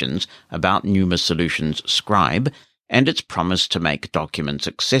thoughts/questions about Numa Solutions Scribe and its promise to make documents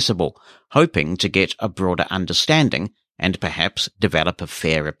accessible, hoping to get a broader understanding and perhaps develop a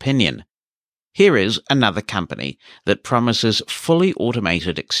fair opinion. Here is another company that promises fully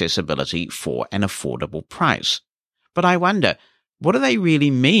automated accessibility for an affordable price. But I wonder, what do they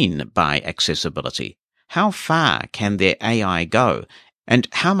really mean by accessibility? How far can their AI go? And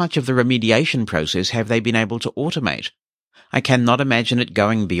how much of the remediation process have they been able to automate? I cannot imagine it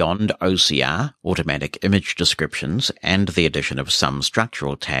going beyond OCR, automatic image descriptions, and the addition of some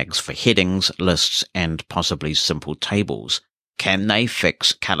structural tags for headings, lists, and possibly simple tables. Can they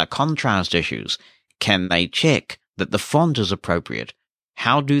fix color contrast issues? Can they check that the font is appropriate?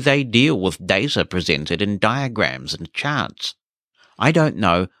 How do they deal with data presented in diagrams and charts? I don't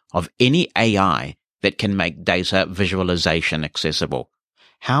know of any AI that can make data visualization accessible.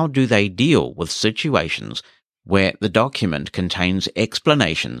 How do they deal with situations where the document contains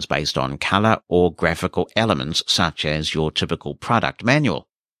explanations based on color or graphical elements such as your typical product manual?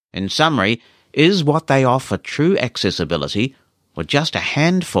 In summary, is what they offer true accessibility or just a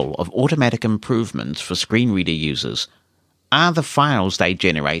handful of automatic improvements for screen reader users? Are the files they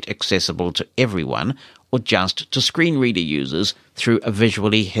generate accessible to everyone or just to screen reader users through a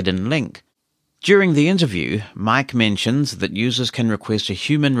visually hidden link? During the interview, Mike mentions that users can request a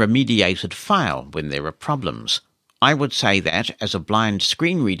human remediated file when there are problems. I would say that, as a blind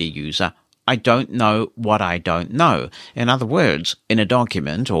screen reader user, I don't know what I don't know. In other words, in a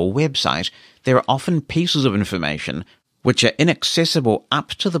document or website, there are often pieces of information which are inaccessible up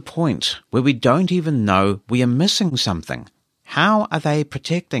to the point where we don't even know we are missing something. How are they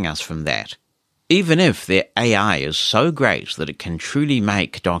protecting us from that? Even if their AI is so great that it can truly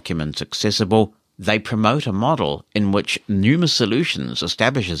make documents accessible, they promote a model in which Numa Solutions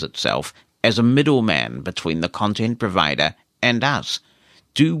establishes itself as a middleman between the content provider and us.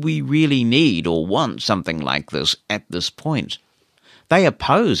 Do we really need or want something like this at this point? They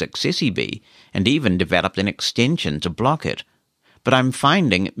oppose Accessibee and even developed an extension to block it. But I'm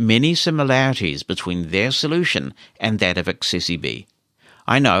finding many similarities between their solution and that of Accessibee.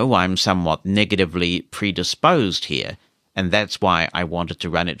 I know I'm somewhat negatively predisposed here, and that's why I wanted to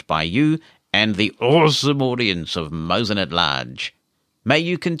run it by you and the awesome audience of Mosen at Large. May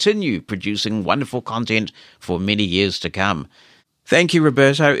you continue producing wonderful content for many years to come. Thank you,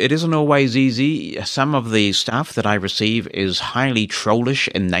 Roberto. It isn't always easy. Some of the stuff that I receive is highly trollish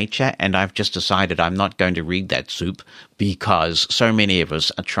in nature, and I've just decided I'm not going to read that soup because so many of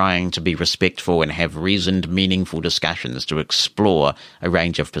us are trying to be respectful and have reasoned, meaningful discussions to explore a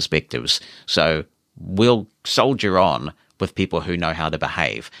range of perspectives. So we'll soldier on with people who know how to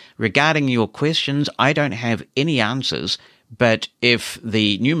behave. Regarding your questions, I don't have any answers, but if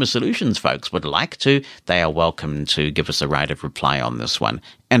the Numa Solutions folks would like to, they are welcome to give us a right of reply on this one.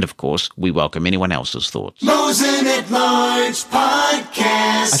 And of course, we welcome anyone else's thoughts. Mosen at Large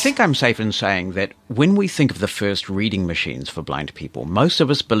Podcast. I think I'm safe in saying that when we think of the first reading machines for blind people, most of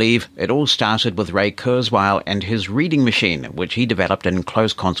us believe it all started with Ray Kurzweil and his reading machine, which he developed in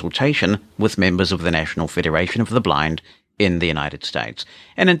close consultation with members of the National Federation of the Blind in the United States.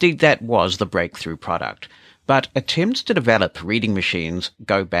 And indeed, that was the breakthrough product. But attempts to develop reading machines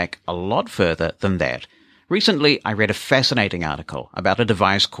go back a lot further than that. Recently, I read a fascinating article about a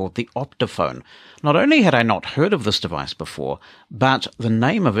device called the Optophone. Not only had I not heard of this device before, but the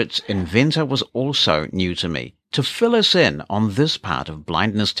name of its inventor was also new to me. To fill us in on this part of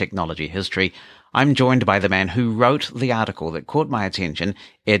blindness technology history, I'm joined by the man who wrote the article that caught my attention,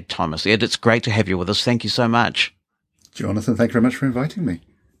 Ed Thomas. Ed, it's great to have you with us. Thank you so much. Jonathan, thank you very much for inviting me.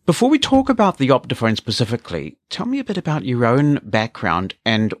 Before we talk about the Optophone specifically, tell me a bit about your own background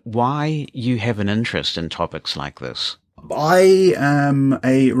and why you have an interest in topics like this. I am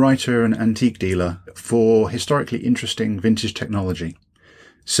a writer and antique dealer for historically interesting vintage technology.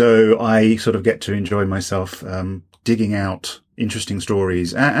 So I sort of get to enjoy myself digging out interesting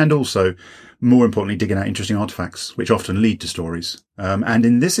stories and also, more importantly, digging out interesting artifacts, which often lead to stories. And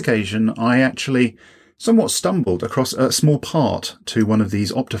in this occasion, I actually somewhat stumbled across a small part to one of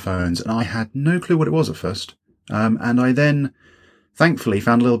these optophones, and I had no clue what it was at first. And I then thankfully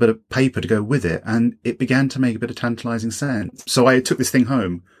found a little bit of paper to go with it, and it began to make a bit of tantalizing sense. So I took this thing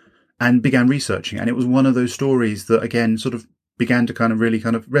home and began researching, and it was one of those stories that, again, sort of began to really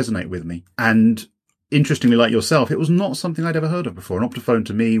resonate with me. And interestingly, like yourself, it was not something I'd ever heard of before. An optophone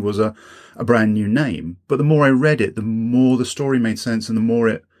to me was a brand new name. But the more I read it, the more the story made sense, and the more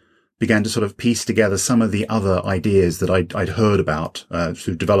it began to sort of piece together some of the other ideas that I'd heard about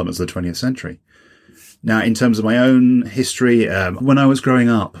through developments of the 20th century. Now, in terms of my own history, when I was growing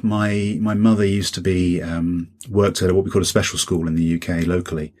up, my mother used to be worked at what we call a special school in the UK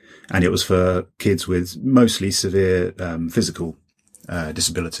locally, and it was for kids with mostly severe physical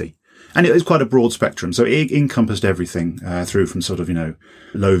disability. And it was quite a broad spectrum, so it encompassed everything through from sort of,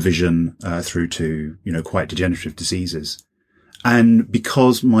 low vision through to, quite degenerative diseases. And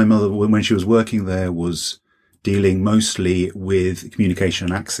because my mother, when she was working there, was dealing mostly with communication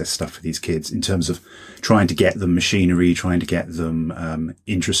and access stuff for these kids in terms of trying to get them machinery, trying to get them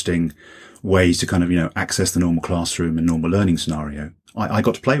interesting ways to access the normal classroom and normal learning scenario, I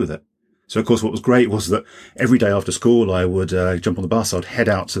got to play with it. So, of course, what was great was that every day after school, I would jump on the bus, I'd head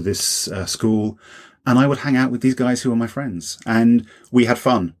out to this school, and I would hang out with these guys who were my friends. And we had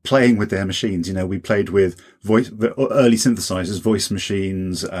fun playing with their machines. We played with early synthesizers, voice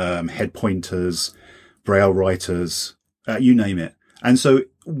machines, head pointers, braille writers, you name it. And so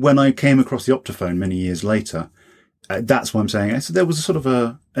when I came across the optophone many years later, that's what I'm saying. So there was a sort of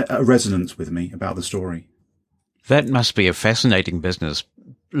a resonance with me about the story. That must be a fascinating business,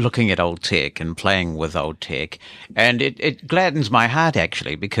 looking at old tech and playing with old tech. And it gladdens my heart,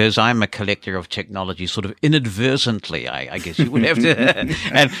 actually, because I'm a collector of technology sort of inadvertently, I guess you would have to.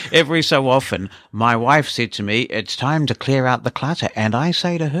 And every so often, my wife said to me, it's time to clear out the clutter. And I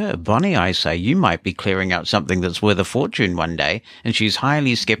say to her, Bonnie, I say, you might be clearing out something that's worth a fortune one day. And she's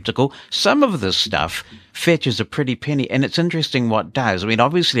highly skeptical. Some of this stuff fetches a pretty penny. And it's interesting what does. I mean,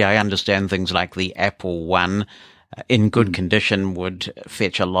 obviously, I understand things like the Apple One in good condition would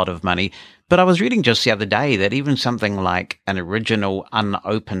fetch a lot of money. But I was reading just the other day that even something like an original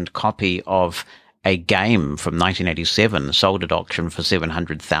unopened copy of a game from 1987 sold at auction for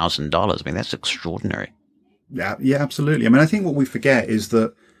 $700,000. I mean, that's extraordinary. Yeah, absolutely. I mean, I think what we forget is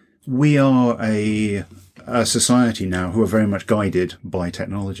that we are a society now who are very much guided by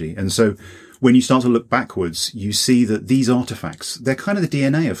technology. And so when you start to look backwards, you see that these artifacts, they're kind of the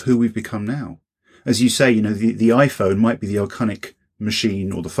DNA of who we've become now. As you say, the iPhone might be the iconic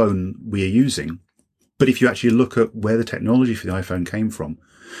machine or the phone we are using. But if you actually look at where the technology for the iPhone came from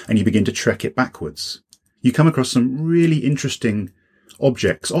and you begin to trek it backwards, you come across some really interesting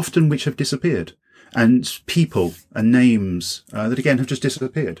objects, often which have disappeared, and people and names that, again, have just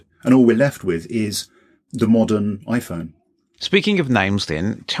disappeared. And all we're left with is the modern iPhone. Speaking of names,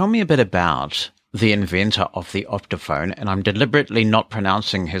 then, tell me a bit about the inventor of the optophone, and I'm deliberately not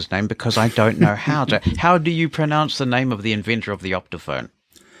pronouncing his name because I don't know how to. How do you pronounce the name of the inventor of the optophone?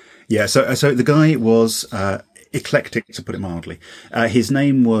 Yeah, so the guy was eclectic, to put it mildly. His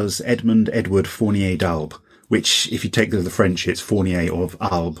name was Edmond Edward Fournier d'Albe, which, if you take the French, it's Fournier of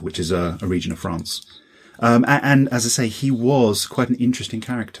Albe, which is a region of France. And as I say, he was quite an interesting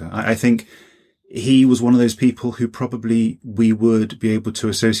character. I think he was one of those people who probably we would be able to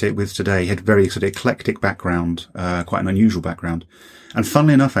associate with today. He had a very sort of eclectic background, quite an unusual background. And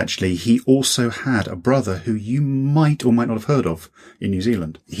funnily enough, actually, he also had a brother who you might or might not have heard of in New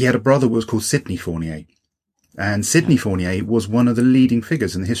Zealand. He had a brother who was called Sidney Fournier. And Sidney Fournier was one of the leading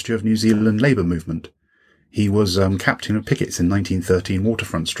figures in the history of New Zealand labour movement. He was captain of pickets in 1913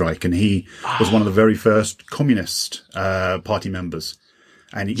 waterfront strike, and he was one of the very first Communist Party members.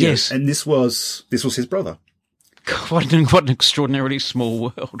 And yes, and this was his brother. What an extraordinarily small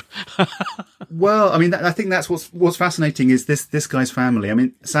world. Well, I mean, I think that's what's fascinating is this guy's family. I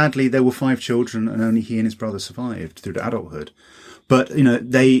mean, sadly, there were 5 children, and only he and his brother survived through to adulthood. But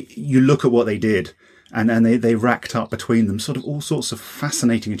you look at what they did, and they racked up between them sort of all sorts of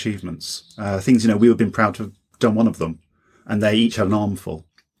fascinating achievements. Things we would have been proud to have done one of them, and they each had an armful.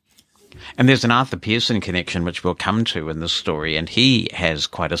 And there's an Arthur Pearson connection, which we'll come to in this story, and he has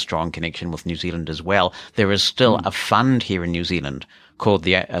quite a strong connection with New Zealand as well. There is still a fund here in New Zealand called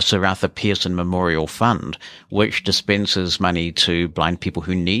the Sir Arthur Pearson Memorial Fund, which dispenses money to blind people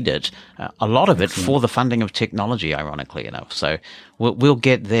who need it, a lot of it for the funding of technology, ironically enough. So we'll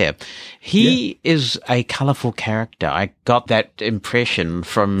get there. He is a colourful character. I got that impression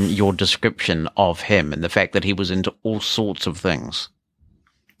from your description of him and the fact that he was into all sorts of things.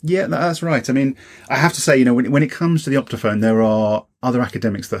 Yeah, that's right. I mean, I have to say, when it comes to the optophone, there are other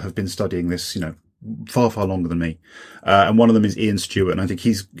academics that have been studying this, far, far longer than me. And one of them is Ian Stewart. And I think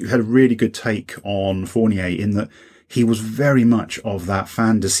he's had a really good take on Fournier in that he was very much of that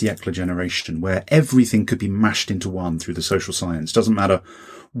fin de siècle generation where everything could be mashed into one through the social science. Doesn't matter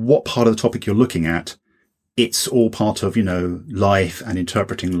what part of the topic you're looking at. It's all part of, life and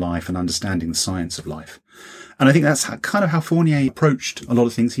interpreting life and understanding the science of life. And I think that's kind of how Fournier approached a lot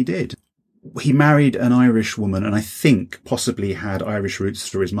of things he did. He married an Irish woman and I think possibly had Irish roots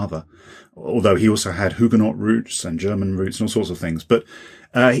through his mother, although he also had Huguenot roots and German roots and all sorts of things. But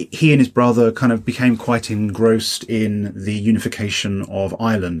he and his brother kind of became quite engrossed in the unification of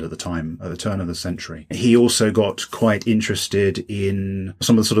Ireland at the time, at the turn of the century. He also got quite interested in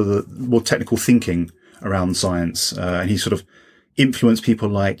some of the sort of the more technical thinking around science, and he sort of influenced people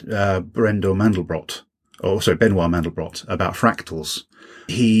like Benoit Mandelbrot about fractals.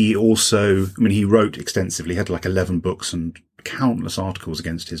 He also, he wrote extensively, he had like 11 books and countless articles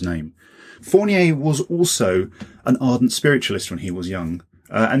against his name. Fournier was also an ardent spiritualist when he was young.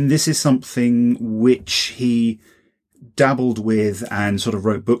 And this is something which he dabbled with and sort of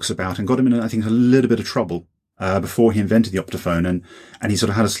wrote books about and got him in, I think, a little bit of trouble before he invented the optophone. And he sort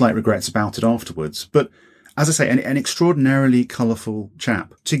of had a slight regrets about it afterwards. But as I say, an extraordinarily colourful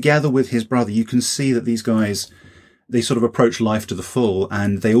chap. Together with his brother, you can see that these guys, they sort of approach life to the full,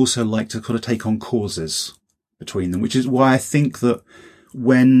 and they also like to kind of take on causes between them, which is why I think that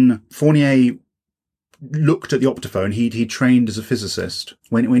when Fournier looked at the optophone, he trained as a physicist.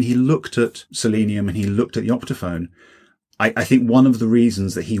 When he looked at selenium and he looked at the optophone, I think one of the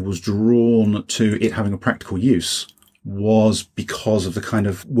reasons that he was drawn to it having a practical use was because of the kind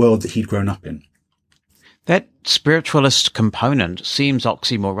of world that he'd grown up in. That spiritualist component seems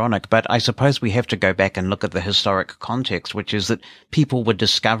oxymoronic, but I suppose we have to go back and look at the historic context, which is that people were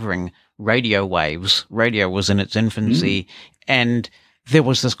discovering radio waves. Radio was in its infancy, and there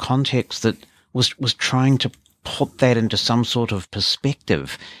was this context that was trying to put that into some sort of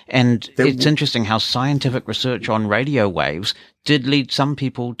perspective. And it's interesting how scientific research on radio waves did lead some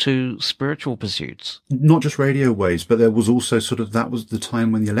people to spiritual pursuits. Not just radio waves, but there was also that was the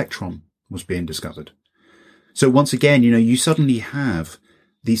time when the electron was being discovered. So once again, you suddenly have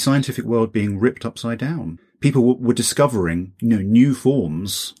the scientific world being ripped upside down. People were discovering, new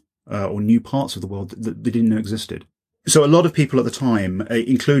forms or new parts of the world that they didn't know existed. So a lot of people at the time,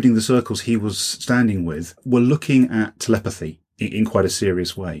 including the circles he was standing with, were looking at telepathy in quite a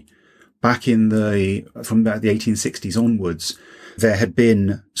serious way. Back from about the 1860s onwards, there had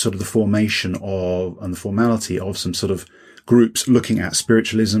been sort of the formation of and the formality of some sort of groups looking at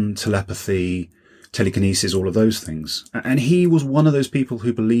spiritualism, telepathy, telekinesis, all of those things. And he was one of those people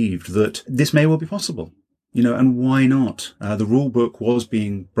who believed that this may well be possible, and why not? The rule book was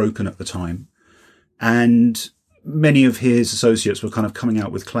being broken at the time, and many of his associates were kind of coming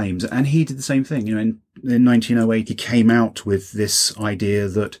out with claims, and he did the same thing. In 1908, he came out with this idea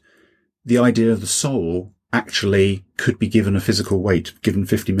that the idea of the soul actually could be given a physical weight, given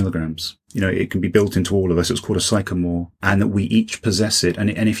 50 milligrams. It can be built into all of us. It's called a psychomore, and that we each possess it.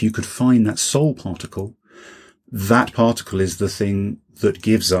 And if you could find that soul particle, that particle is the thing that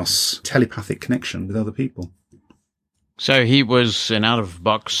gives us telepathic connection with other people. So he was an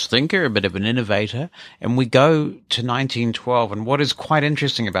out-of-box thinker, a bit of an innovator, and we go to 1912, and what is quite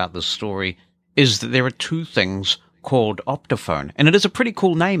interesting about this story is that there are two things called optophone, and it is a pretty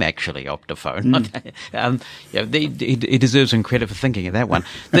cool name, actually, optophone. He deserves some credit for thinking of that one.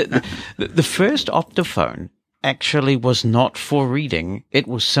 The first optophone actually was not for reading. It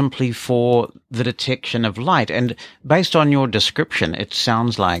was simply for the detection of light, and based on your description, it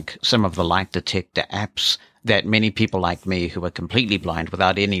sounds like some of the light detector apps that many people like me who are completely blind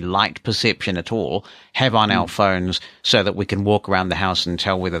without any light perception at all have on our phones so that we can walk around the house and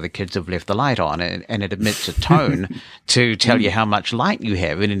tell whether the kids have left the light on, and it emits a tone to tell you how much light you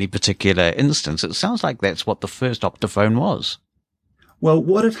have in any particular instance. It sounds like that's what the first optophone was. Well,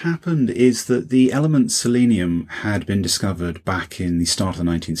 what had happened is that the element selenium had been discovered back in the start of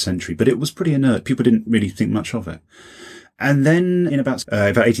the 19th century, but it was pretty inert. People didn't really think much of it. And then in about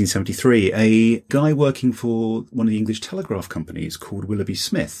 1873, a guy working for one of the English telegraph companies called Willoughby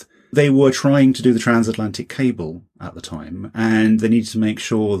Smith, they were trying to do the transatlantic cable at the time, and they needed to make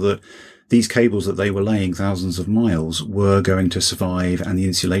sure that these cables that they were laying thousands of miles were going to survive and the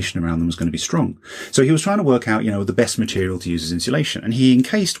insulation around them was going to be strong. So he was trying to work out, the best material to use as insulation, and he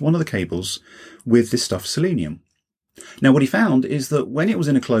encased one of the cables with this stuff, selenium. Now, what he found is that when it was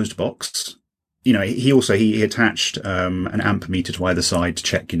in a closed box, he attached an ampermeter to either side to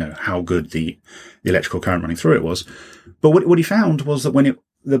check, how good the electrical current running through it was. But what he found was that when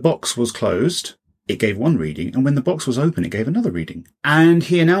the box was closed, it gave one reading, and when the box was open, it gave another reading. And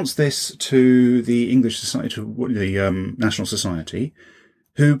he announced this to the English Society, to the National Society,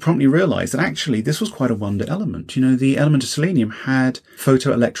 who promptly realized that actually this was quite a wonder element. You know, the element of selenium had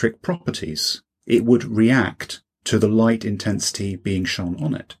photoelectric properties. It would react to the light intensity being shone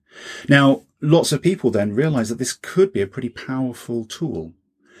on it. Now, lots of people then realized that this could be a pretty powerful tool.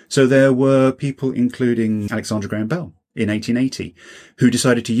 So there were people, including Alexander Graham Bell in 1880, who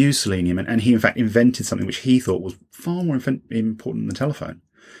decided to use selenium, and he in fact invented something which he thought was far more important than the telephone.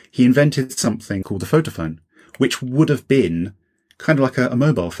 He invented something called the photophone, which would have been kind of like a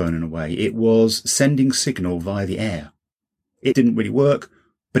mobile phone in a way. It was sending signal via the air. It didn't really work,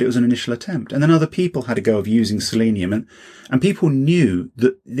 but it was an initial attempt. And then other people had a go of using selenium, and people knew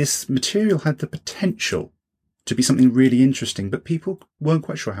that this material had the potential to be something really interesting, but people weren't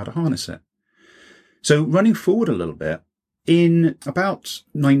quite sure how to harness it. So running forward a little bit, in about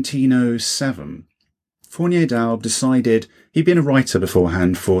 1907, Fournier Daub decided, he'd been a writer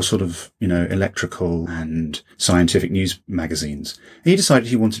beforehand for sort of, electrical and scientific news magazines. He decided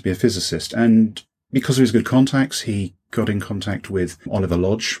he wanted to be a physicist, and because of his good contacts, he got in contact with Oliver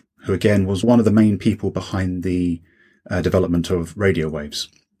Lodge, who again was one of the main people behind the development of radio waves.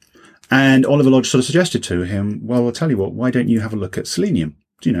 And Oliver Lodge sort of suggested to him, well, I'll tell you what, why don't you have a look at selenium,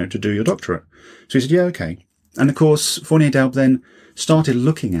 to do your doctorate? So he said, yeah, okay. And of course, Fournier Daub then started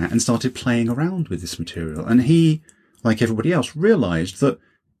looking at and started playing around with this material. And he, like everybody else, realized that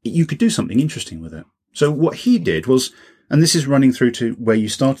you could do something interesting with it. So what he did was, and this is running through to where you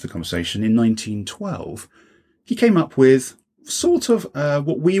started the conversation, in 1912, he came up with sort of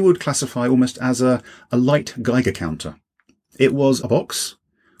what we would classify almost as a light Geiger counter. It was a box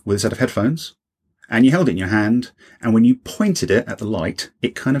with a set of headphones, and you held it in your hand, and when you pointed it at the light,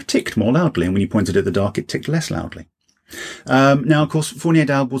 it kind of ticked more loudly, and when you pointed it at the dark, it ticked less loudly. Now, of course, Fournier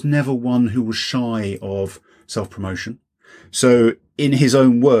Daub was never one who was shy of self-promotion. So in his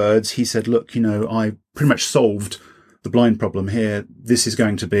own words, he said, look, I pretty much solved the blind problem here. This is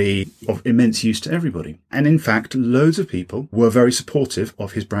going to be of immense use to everybody. And in fact, loads of people were very supportive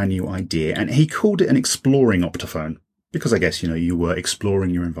of his brand new idea, and he called it an exploring optophone, because I guess, you were exploring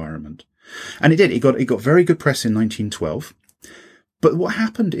your environment. And it did. It got very good press in 1912. But what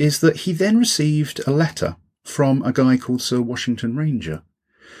happened is that he then received a letter from a guy called Sir Washington Ranger.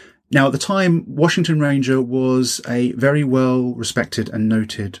 Now, at the time, Washington Ranger was a very well respected and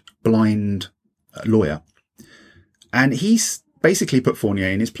noted blind lawyer. And he basically put Fournier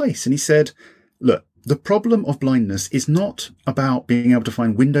in his place. And he said, look, the problem of blindness is not about being able to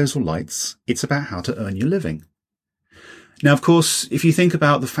find windows or lights. It's about how to earn your living. Now, of course, if you think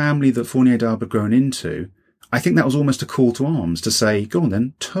about the family that Fournier Daub had grown into, I think that was almost a call to arms to say, go on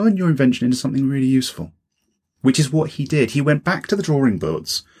then, turn your invention into something really useful. Which is what he did. He went back to the drawing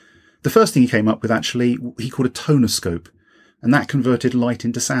boards. The first thing he came up with, actually, he called a tonoscope, and that converted light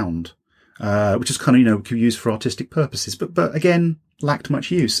into sound, which is kind of, used for artistic purposes, but again, lacked much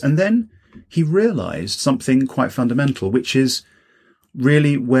use. And then he realized something quite fundamental, which is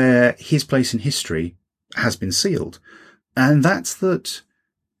really where his place in history has been sealed. And that's that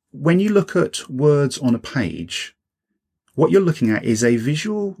when you look at words on a page, what you're looking at is a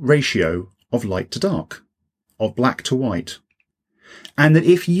visual ratio of light to dark, of black to white. And that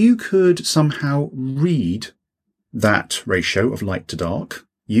if you could somehow read that ratio of light to dark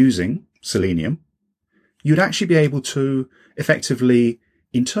using selenium, you'd actually be able to effectively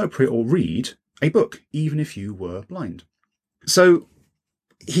interpret or read a book, even if you were blind. So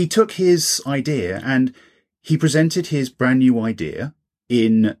he took his idea and he presented his brand new idea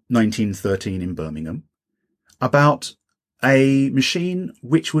in 1913 in Birmingham about a machine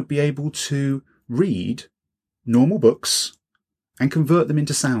which would be able to read normal books and convert them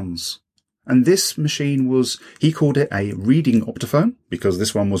into sounds. And this machine he called it a reading optophone, because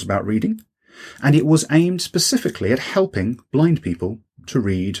this one was about reading. And it was aimed specifically at helping blind people to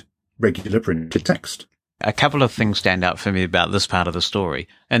read regular printed text. A couple of things stand out for me about this part of the story.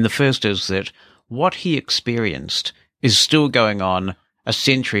 And the first is that what he experienced is still going on a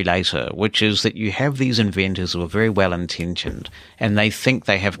century later, which is that you have these inventors who are very well intentioned and they think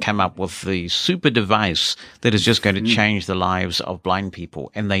they have come up with the super device that is just going to change the lives of blind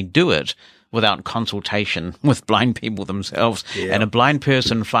people. And they do it without consultation with blind people themselves. Yeah. And a blind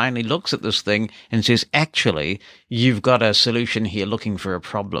person finally looks at this thing and says, actually, you've got a solution here looking for a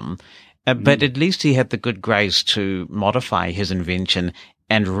problem. But at least he had the good grace to modify his invention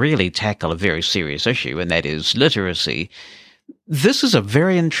and really tackle a very serious issue, and that is literacy. This is a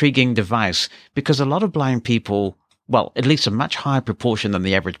very intriguing device because a lot of blind people, well, at least a much higher proportion than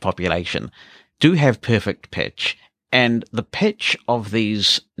the average population, do have perfect pitch And the pitch of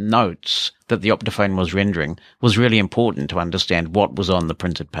these notes that the optophone was rendering was really important to understand what was on the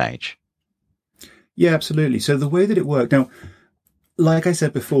printed page. Yeah, absolutely. So the way that it worked, now, like I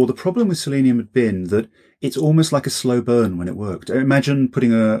said before, the problem with selenium had been that it's almost like a slow burn when it worked. Imagine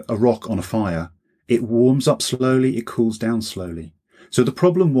putting a rock on a fire. It warms up slowly, it cools down slowly. So the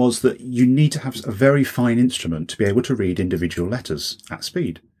problem was that you need to have a very fine instrument to be able to read individual letters at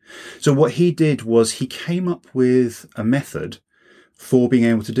speed. So what he did was he came up with a method for being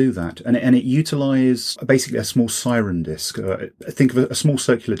able to do that. And it utilized basically a small siren disc. Think of a small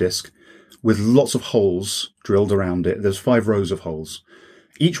circular disc with lots of holes drilled around it. There's 5 rows of holes.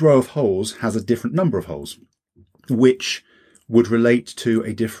 Each row of holes has a different number of holes, which would relate to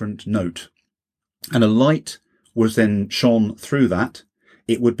a different note. And a light was then shone through that.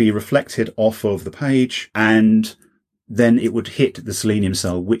 It would be reflected off of the page, and then it would hit the selenium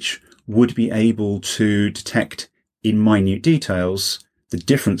cell, which would be able to detect in minute details the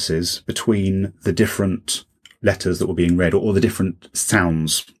differences between the different letters that were being read, or the different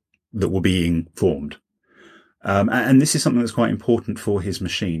sounds that were being formed. And this is something that's quite important for his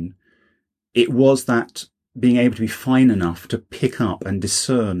machine. It was that being able to be fine enough to pick up and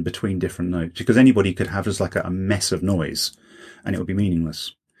discern between different notes, because anybody could have just like a mess of noise and it would be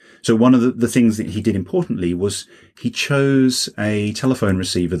meaningless. So one of the things that he did importantly was he chose a telephone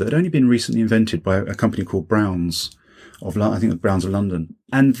receiver that had only been recently invented by a company called Browns of London.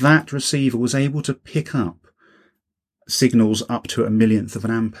 And that receiver was able to pick up signals up to 1/1,000,000th of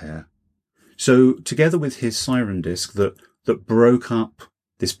an ampere. So together with his siren disc that broke up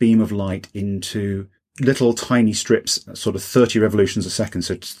this beam of light into little tiny strips, sort of 30 revolutions a second,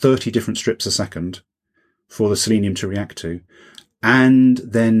 so 30 different strips a second for the selenium to react to. And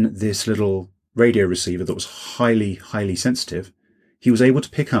then this little radio receiver that was highly, highly sensitive, he was able to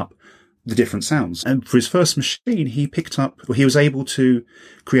pick up the different sounds. And for his first machine, he was able to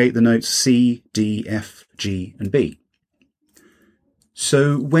create the notes C, D, F, G, and B.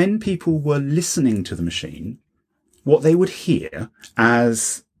 So when people were listening to the machine, what they would hear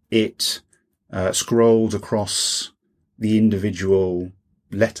as it scrolled across the individual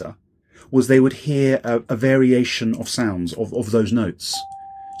letter was they would hear a variation of sounds of those notes.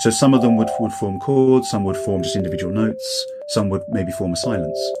 So some of them would form chords, some would form just individual notes, some would maybe form a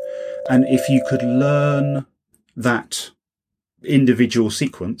silence. And if you could learn that individual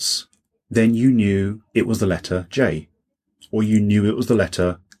sequence, then you knew it was the letter J, or you knew it was the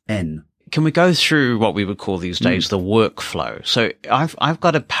letter N. Can we go through what we would call these days the workflow? So I've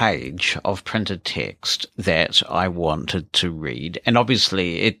got a page of printed text that I wanted to read. And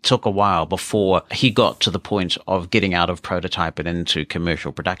obviously it took a while before he got to the point of getting out of prototype and into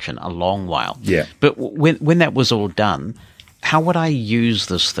commercial production, a long while. Yeah. But when that was all done, how would I use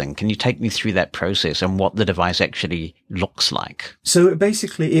this thing? Can you take me through that process and what the device actually looks like? So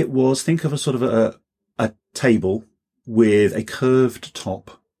basically it was, think of a sort of a table with a curved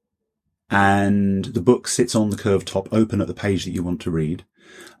top, and the book sits on the curved top, open at the page that you want to read.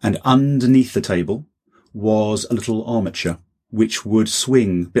 And underneath the table was a little armature, which would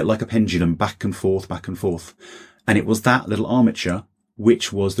swing a bit like a pendulum back and forth, back and forth. And it was that little armature,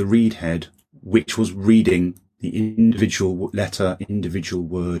 which was the read head, which was reading the individual letter, individual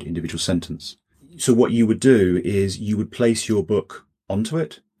word, individual sentence. So what you would do is you would place your book onto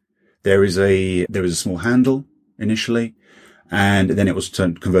it. There is a small handle initially, and then it was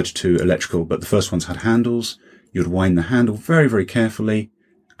converted to electrical, but the first ones had handles. You would wind the handle very, very carefully,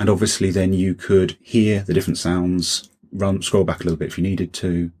 and obviously then you could hear the different sounds, scroll back a little bit if you needed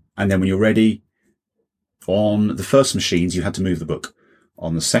to, and then when you're ready, on the first machines, you had to move the book.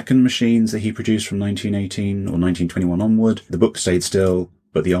 On the second machines that he produced from 1918 or 1921 onward, the book stayed still,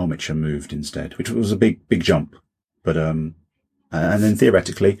 but the armature moved instead, which was a big, big jump. But, and then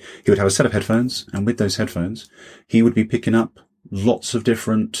theoretically, he would have a set of headphones, and with those headphones, he would be picking up lots of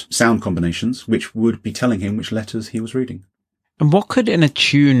different sound combinations, which would be telling him which letters he was reading. And what could an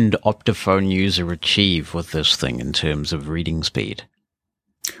attuned optophone user achieve with this thing in terms of reading speed?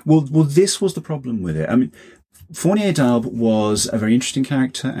 Well, this was the problem with it. I mean, Fournier Daub was a very interesting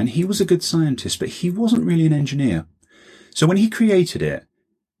character, and he was a good scientist, but he wasn't really an engineer. So when he created it,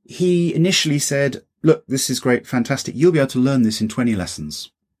 he initially said, look, this is great, fantastic. You'll be able to learn this in 20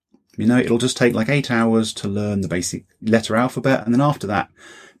 lessons. You know, it'll just take like 8 hours to learn the basic letter alphabet. And then after that,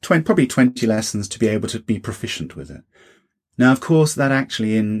 probably 20 lessons to be able to be proficient with it. Now, of course, that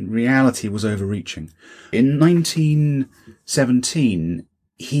actually in reality was overreaching. In 1917,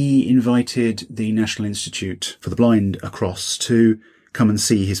 he invited the National Institute for the Blind across to come and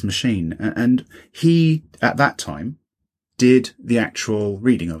see his machine. And he, at that time, did the actual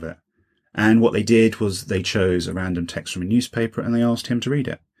reading of it. And what they did was they chose a random text from a newspaper and they asked him to read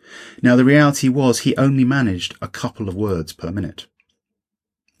it. Now, the reality was he only managed a couple of words per minute.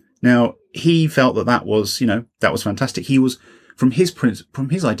 Now, he felt that was fantastic. He was, from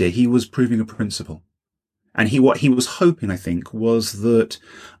his idea, he was proving a principle. And what he was hoping, I think, was that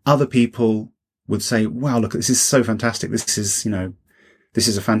other people would say, wow, look, this is so fantastic. This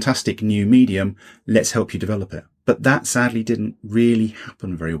is a fantastic new medium. Let's help you develop it. But that sadly didn't really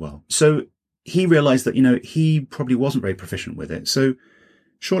happen very well. So he realized that, he probably wasn't very proficient with it. So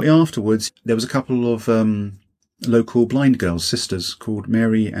shortly afterwards, there was a couple of local blind girls, sisters, called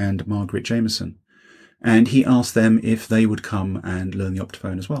Mary and Margaret Jameson. And he asked them if they would come and learn the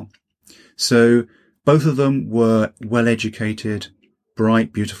optophone as well. So both of them were well-educated,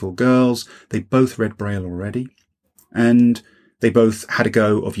 bright, beautiful girls. They both read Braille already. And they both had a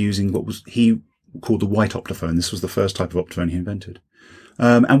go of using what he called the white optophone. This was the first type of optophone he invented.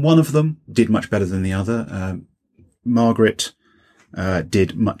 And one of them did much better than the other. Mary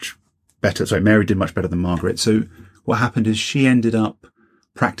did much better than Margaret. So what happened is she ended up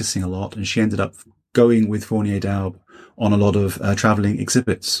practicing a lot, and she ended up going with Fournier Daub on a lot of traveling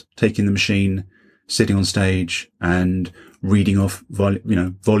exhibits, taking the machine, sitting on stage and reading off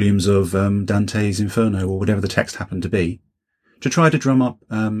volumes of Dante's Inferno or whatever the text happened to be, to try to drum up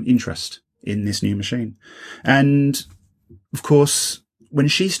interest in this new machine. And of course, when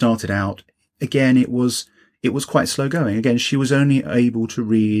she started out, again, it was quite slow going. Again, she was only able to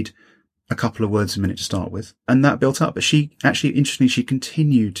read a couple of words a minute to start with, and that built up. But interestingly, she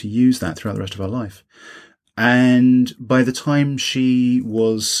continued to use that throughout the rest of her life. And by the time she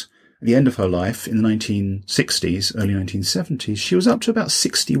was at the end of her life in the 1960s, early 1970s, she was up to about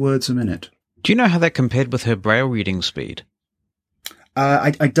 60 words a minute. Do you know how that compared with her Braille reading speed?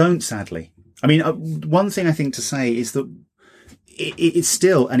 I don't, sadly. I mean, one thing I think to say is that it's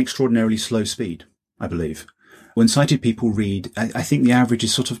still an extraordinarily slow speed, I believe. When sighted people read, I think the average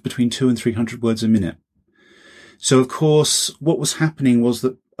is sort of between 200 and 300 words a minute. So, of course, what was happening was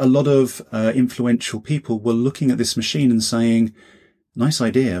that a lot of influential people were looking at this machine and saying, nice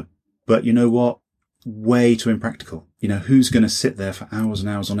idea, but you know what? Way too impractical. Who's going to sit there for hours and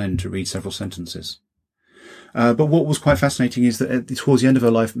hours on end to read several sentences? But what was quite fascinating is that towards the end of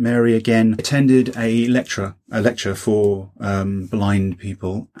her life, Mary again attended a lecture for blind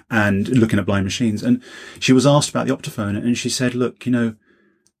people and looking at blind machines. And she was asked about the optophone, and she said, look,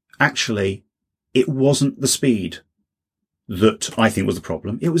 actually, it wasn't the speed that I think was the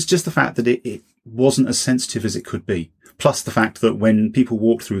problem. It was just the fact that it wasn't as sensitive as it could be. Plus the fact that when people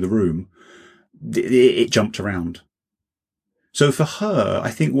walked through the room, it jumped around. So for her, I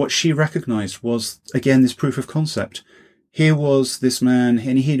think what she recognized was, again, this proof of concept. Here was this man,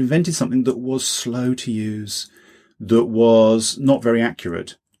 and he had invented something that was slow to use, that was not very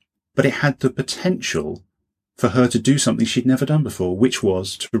accurate, but it had the potential for her to do something she'd never done before, which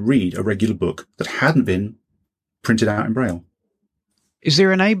was to read a regular book that hadn't been printed out in Braille. Is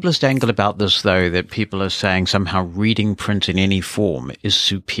there an ableist angle about this, though, that people are saying somehow reading print in any form is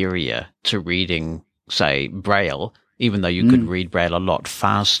superior to reading, say, Braille, even though you could read Braille a lot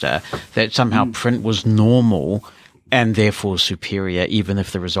faster, that somehow print was normal and therefore superior, even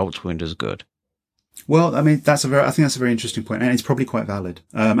if the results weren't as good? Well, I mean, I think that's a very interesting point, and it's probably quite valid.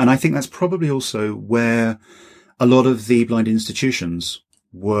 And I think that's probably also where a lot of the blind institutions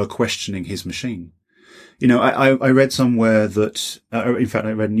were questioning his machine. I read somewhere that, in fact,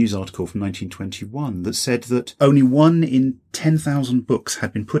 I read a news article from 1921 that said that only 1 in 10,000 books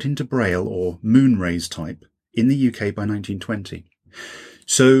had been put into Braille or Moonrays type in the UK by 1920.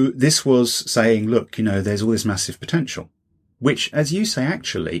 So this was saying, look, there's all this massive potential, which, as you say,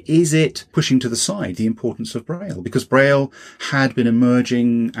 actually, is it pushing to the side the importance of Braille? Because Braille had been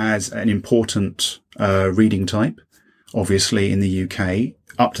emerging as an important reading type, obviously, in the UK.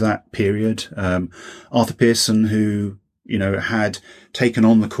 Up to that period, Arthur Pearson, who, had taken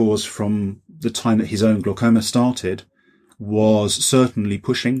on the cause from the time that his own glaucoma started, was certainly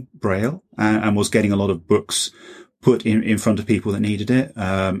pushing Braille and was getting a lot of books put in front of people that needed it.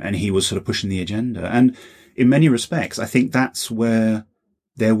 And he was sort of pushing the agenda. And in many respects, I think that's where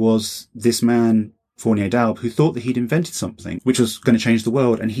there was this man, Fournier Daub, who thought that he'd invented something which was going to change the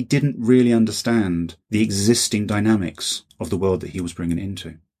world, and he didn't really understand the existing dynamics of the world that he was bringing it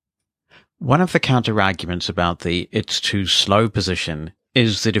into. One of the counter-arguments about the it's too slow position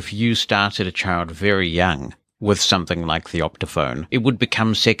is that if you started a child very young with something like the optophone, it would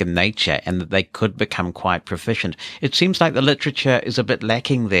become second nature and that they could become quite proficient. It seems like the literature is a bit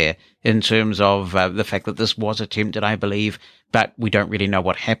lacking there in terms of the fact that this was attempted, I believe, but we don't really know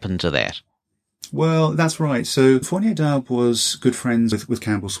what happened to that. Well, that's right. So Fournier Daub was good friends with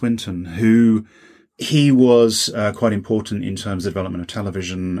Campbell Swinton, who he was quite important in terms of the development of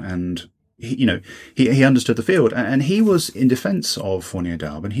television, and he understood the field, and he was in defense of Fournier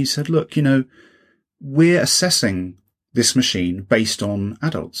Daub, and he said, look, we're assessing this machine based on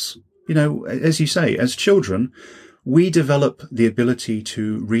adults. As you say, as children, we develop the ability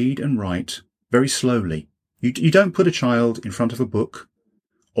to read and write very slowly. You don't put a child in front of a book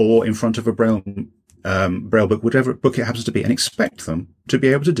or in front of a braille book, whatever book it happens to be, and expect them to be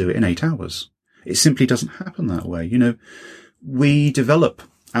able to do it in 8 hours. It simply doesn't happen that way. We develop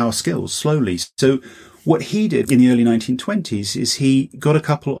our skills slowly. So what he did in the early 1920s is he got a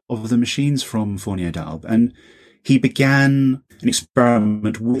couple of the machines from Fournier Daub, and he began an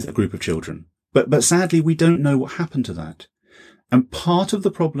experiment with a group of children. But sadly, we don't know what happened to that. And part of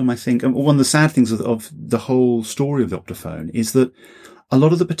the problem, I think, and one of the sad things of the whole story of the optophone is that a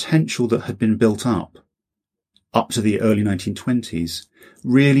lot of the potential that had been built up to the early 1920s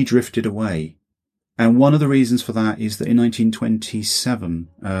really drifted away. And one of the reasons for that is that in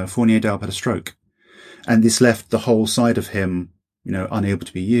 1927, Fournier Daub had a stroke. And this left the whole side of him, unable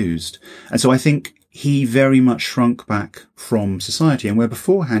to be used. And so I think he very much shrunk back from society. And where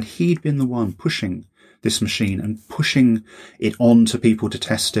beforehand he'd been the one pushing this machine and pushing it on to people to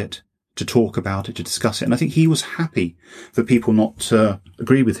test it, to talk about it, to discuss it. And I think he was happy for people not to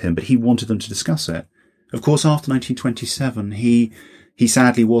agree with him, but he wanted them to discuss it. Of course, after 1927, he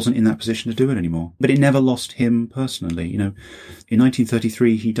sadly wasn't in that position to do it anymore. But it never lost him personally. In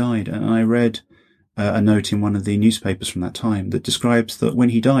 1933, he died. And I read a note in one of the newspapers from that time that describes that when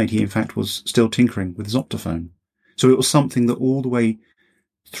he died, he in fact was still tinkering with his optophone. So it was something that all the way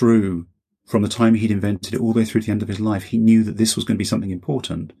through, from the time he'd invented it all the way through to the end of his life, he knew that this was going to be something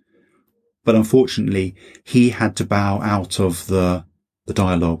important. But unfortunately, he had to bow out of the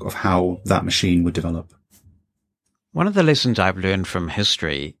dialogue of how that machine would develop. One of the lessons I've learned from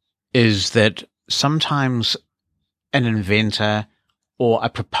history is that sometimes an inventor or a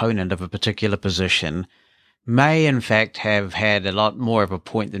proponent of a particular position may in fact have had a lot more of a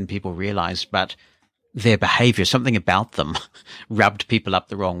point than people realized, but their behavior, something about them rubbed people up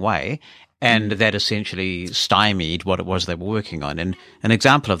the wrong way. And that essentially stymied what it was they were working on. And an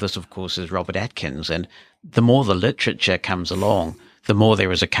example of this, of course, is Robert Atkins. And the more the literature comes along, the more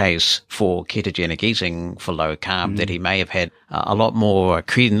there is a case for ketogenic eating, for low carb, that he may have had a lot more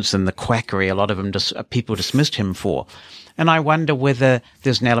credence than the quackery a lot of them people dismissed him for. And I wonder whether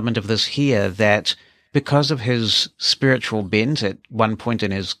there's an element of this here, that because of his spiritual bent at one point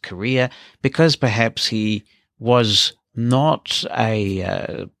in his career, because perhaps he was not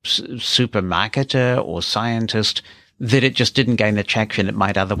a super marketer or scientist, that it just didn't gain the traction it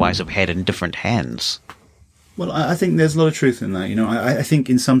might otherwise have had in different hands. Well, I think there's a lot of truth in that. I think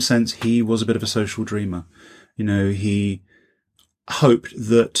in some sense he was a bit of a social dreamer. He hoped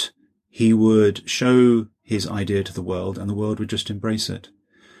that he would show his idea to the world and the world would just embrace it.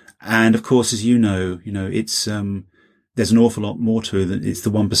 And of course, as it's, there's an awful lot more to it. That it's the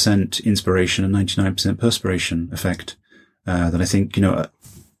 1% inspiration and 99% perspiration effect. That I think,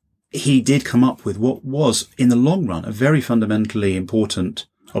 he did come up with what was, in the long run, a very fundamentally important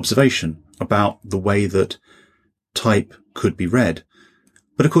observation about the way that type could be read.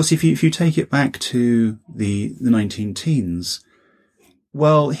 But of course, if you take it back to the 19-teens,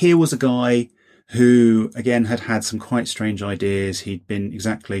 well, here was a guy who, again, had some quite strange ideas. He'd been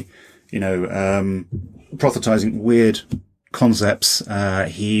proselytizing weird concepts.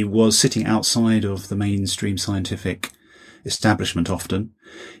 He was sitting outside of the mainstream scientific establishment often.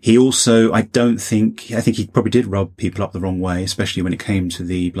 He also, I think he probably did rub people up the wrong way, especially when it came to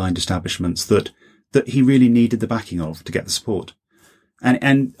the blind establishments that he really needed the backing of to get the support.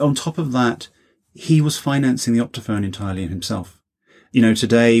 And on top of that, he was financing the optophone entirely himself.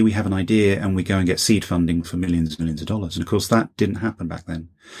 Today we have an idea and we go and get seed funding for millions and millions of dollars. And of course that didn't happen back then.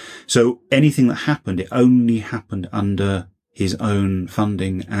 So anything that happened, it only happened under his own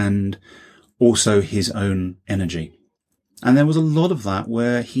funding and also his own energy. And there was a lot of that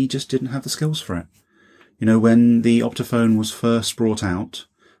where he just didn't have the skills for it. When the optophone was first brought out,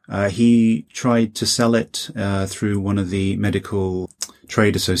 he tried to sell it through one of the medical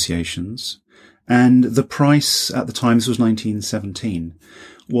trade associations. And the price at the time, this was 1917,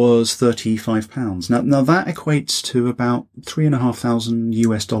 was £35. Now that equates to about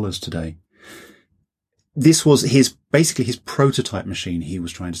 $3,500 today. This was basically his prototype machine he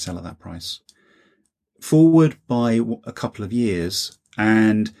was trying to sell at that price. Forward by a couple of years,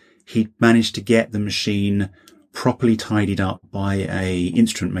 and he'd managed to get the machine properly tidied up by a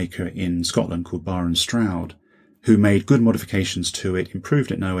instrument maker in Scotland called Bar and Stroud, who made good modifications to it,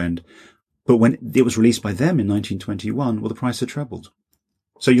 improved it no end. But when it was released by them in 1921, well, the price had trebled.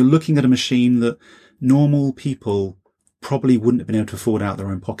 So you're looking at a machine that normal people probably wouldn't have been able to afford out their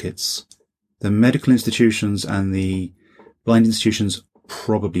own pockets. The medical institutions and the blind institutions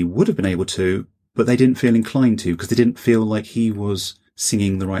probably would have been able to, but they didn't feel inclined to because they didn't feel like he was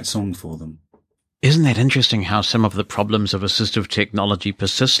singing the right song for them. Isn't that interesting how some of the problems of assistive technology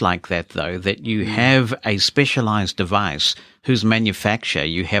persist like that, though, that you have a specialized device whose manufacture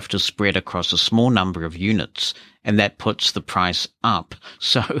you have to spread across a small number of units, and that puts the price up.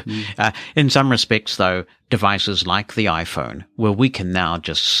 So in some respects, though, devices like the iPhone, where we can now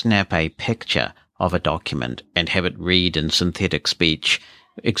just snap a picture of a document and have it read in synthetic speech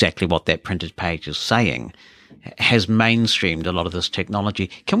exactly what that printed page is saying, has mainstreamed a lot of this technology.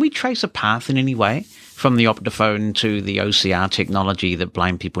 Can we trace a path in any way from the Optophone to the OCR technology that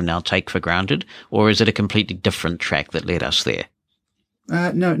blind people now take for granted? Or is it a completely different track that led us there?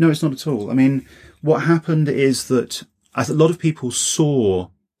 No, it's not at all. I mean, what happened is that a lot of people saw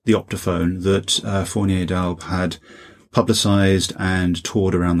the Optophone that Fournier Dalbe had publicized and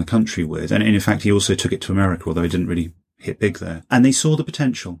toured around the country with. And in fact, he also took it to America, although it didn't really hit big there. And they saw the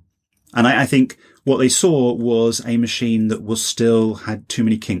potential. And I think what they saw was a machine that was still had too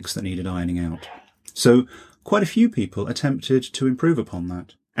many kinks that needed ironing out. So quite a few people attempted to improve upon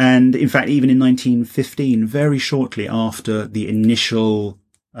that. And in fact, even in 1915, very shortly after the initial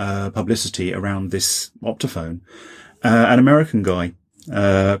publicity around this Optophone, an American guy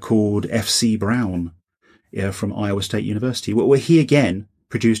called F.C. Brown from Iowa State University, where he again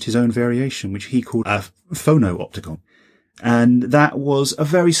produced his own variation, which he called a phono-opticon. And that was a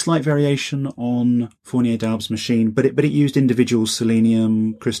very slight variation on Fournier Dalbe's machine, but it used individual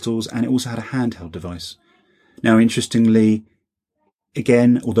selenium crystals, and it also had a handheld device. Now, interestingly,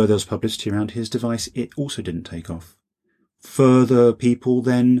 again, although there was publicity around his device, it also didn't take off. Further people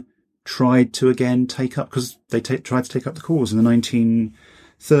then tried to again take up, because they tried to take up the cause. In the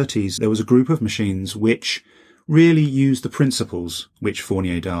 1930s, there was a group of machines which really used the principles which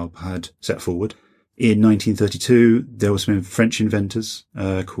Fournier Dalbe had set forward. In 1932, there were some French inventors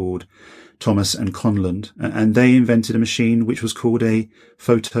called Thomas and Conland, and they invented a machine which was called a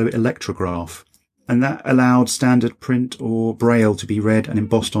photoelectrograph. And that allowed standard print or braille to be read and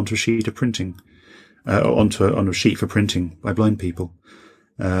embossed onto a sheet of printing, onto a sheet for printing by blind people.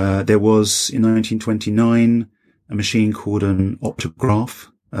 There was, in 1929, a machine called an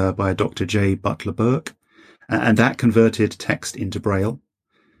optograph by Dr. J. Butler Burke, and that converted text into braille.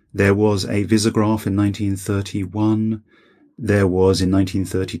 There was a visograph in 1931. There was, in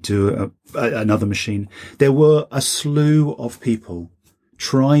 1932, another machine. There were a slew of people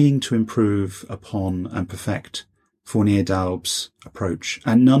trying to improve upon and perfect Fournier Dalbe's approach,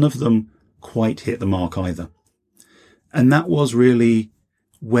 and none of them quite hit the mark either. And that was really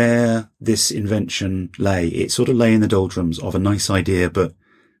where this invention lay. It sort of lay in the doldrums of a nice idea, but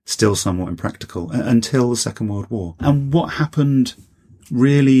still somewhat impractical, until the Second World War. And what happened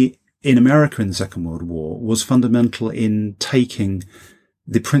really in America in the Second World War was fundamental in taking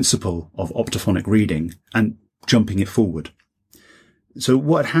the principle of optophonic reading and jumping it forward. So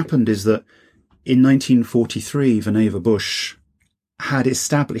what happened is that in 1943, Vannevar Bush had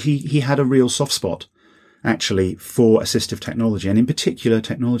established, he had a real soft spot actually for assistive technology, and in particular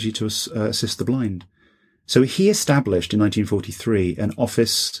technology to assist the blind. So he established in 1943 an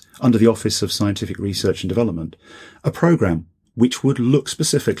office under the Office of Scientific Research and Development, a program which would look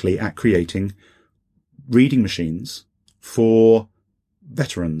specifically at creating reading machines for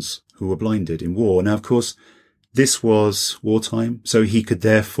veterans who were blinded in war. Now, of course, this was wartime, so he could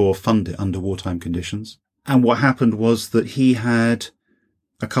therefore fund it under wartime conditions. And what happened was that he had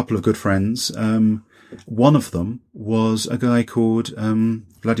a couple of good friends. One of them was a guy called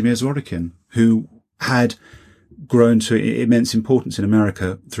Vladimir Zworykin, who had grown to immense importance in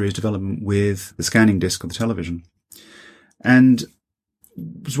America through his development with the scanning disc of the television. And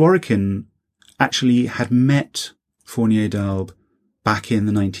Zworykin actually had met Fournier Dalbe back in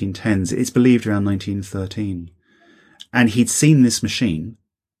the 1910s. It's believed around 1913. And he'd seen this machine,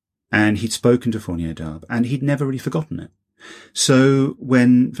 and he'd spoken to Fournier Dalbe, and he'd never really forgotten it. So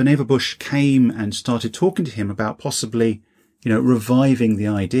when Vannevar Bush came and started talking to him about possibly, reviving the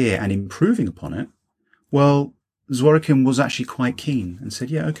idea and improving upon it, well, Zworykin was actually quite keen and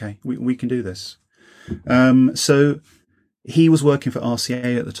said, yeah, okay, we can do this. So he was working for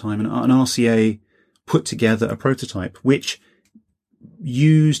RCA at the time, and RCA put together a prototype which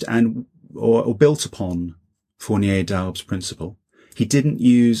used or built upon Fournier Dalbe's principle. He didn't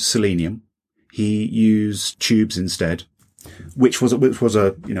use selenium; he used tubes instead, which was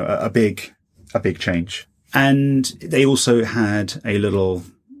a big change. And they also had a little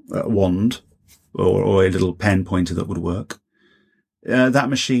wand or a little pen pointer that would work. That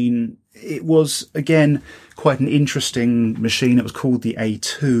machine, it was, again, quite an interesting machine. It was called the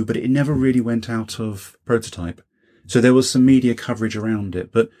A2, but it never really went out of prototype. So there was some media coverage around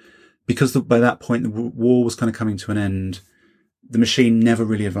it. But because by that point, the war was kind of coming to an end, the machine never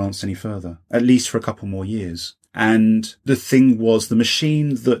really advanced any further, at least for a couple more years. And the thing was, the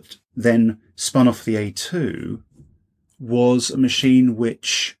machine that then spun off the A2 was a machine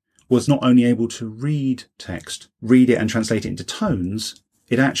which was not only able to read text, read it and translate it into tones,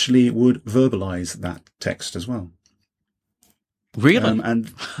 it actually would verbalize that text as well. Really?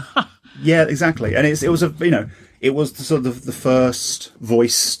 And yeah, exactly. And it was it was sort of the first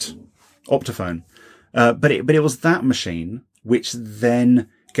voiced optophone. But it was that machine which then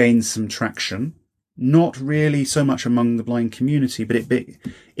gained some traction, not really so much among the blind community, but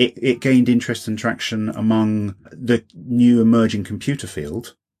it gained interest and traction among the new emerging computer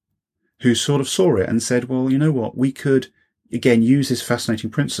field, who sort of saw it and said, well, you know what, we could, again, use this fascinating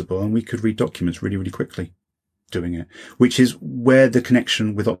principle and we could read documents really, really quickly doing it, which is where the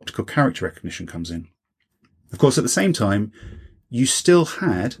connection with optical character recognition comes in. Of course, at the same time, you still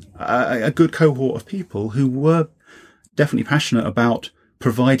had a good cohort of people who were definitely passionate about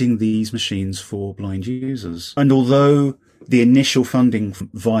providing these machines for blind users. And although the initial funding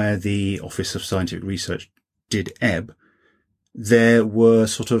via the Office of Scientific Research did ebb, there were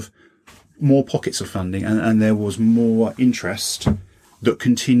sort of more pockets of funding and there was more interest that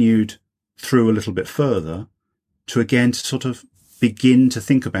continued through a little bit further to sort of begin to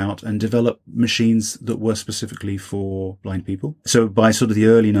think about and develop machines that were specifically for blind people. So by sort of the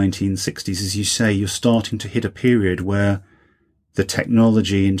early 1960s, as you say, you're starting to hit a period where the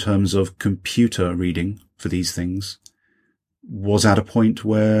technology in terms of computer reading for these things was at a point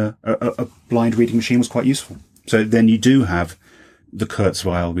where a blind reading machine was quite useful. So then you do have the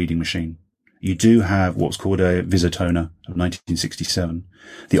Kurzweil reading machine. You do have what's called a Visitoner of 1967,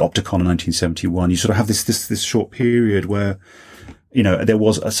 the Opticon of 1971. You sort of have this short period where, there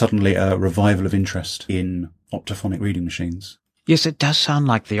was suddenly a revival of interest in optophonic reading machines. Yes, it does sound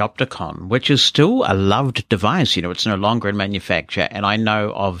like the Opticon, which is still a loved device. It's no longer in manufacture. And I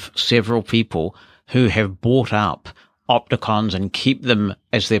know of several people who have bought up Opticons and keep them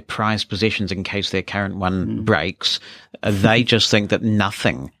as their prized possessions in case their current one breaks. They just think that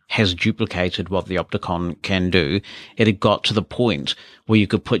nothing has duplicated what the Opticon can do. It had got to the point where you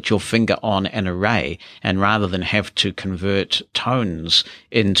could put your finger on an array, and rather than have to convert tones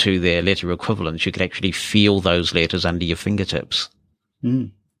into their letter equivalents, you could actually feel those letters under your fingertips.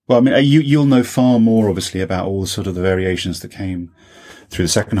 Mm. Well, I mean, you'll know far more, obviously, about all sort of the variations that came through the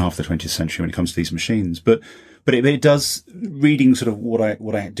second half of the 20th century when it comes to these machines. But it does, reading sort of what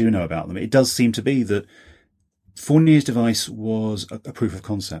I do know about them, it does seem to be that Fournier's device was a proof of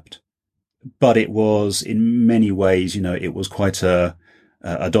concept, but it was in many ways, it was quite a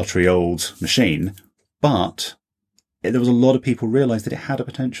dottery old machine, but there was a lot of people realized that it had a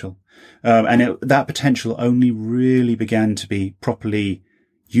potential. That potential only really began to be properly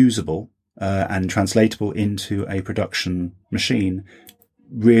usable, and translatable into a production machine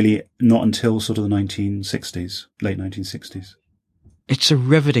really not until sort of the 1960s, late 1960s. It's a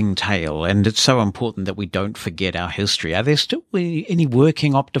riveting tale, and it's so important that we don't forget our history. Are there still any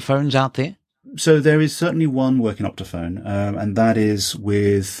working optophones out there? So there is certainly one working optophone, and that is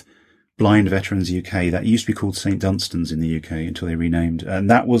with Blind Veterans UK. That used to be called St Dunstan's in the UK until they renamed. And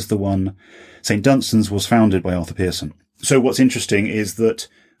that was the one. St Dunstan's was founded by Arthur Pearson. So what's interesting is that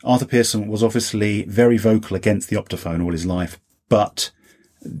Arthur Pearson was obviously very vocal against the optophone all his life, but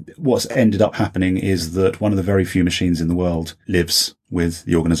what's ended up happening is that one of the very few machines in the world lives with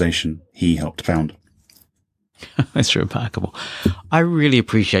the organisation he helped found. That's remarkable. I really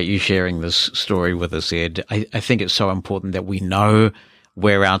appreciate you sharing this story with us, Ed. I think it's so important that we know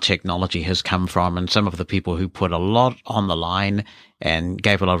where our technology has come from, and some of the people who put a lot on the line and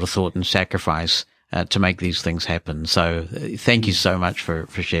gave a lot of thought and sacrifice to make these things happen. So thank you so much for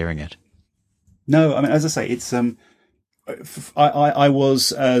sharing it. No, I mean, as I say, it's I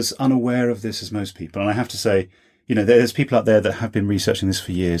was as unaware of this as most people, and I have to say, there's people out there that have been researching this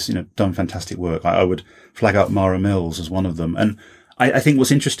for years, done fantastic work. I would flag out Mara Mills as one of them. And I think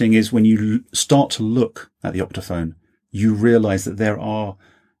what's interesting is when you start to look at the optophone, you realize that there are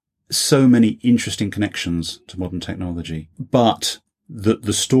so many interesting connections to modern technology, but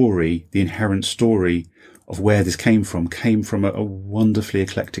the story, the inherent story of where this came from a wonderfully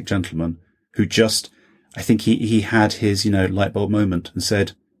eclectic gentleman who just, I think he had his, light bulb moment and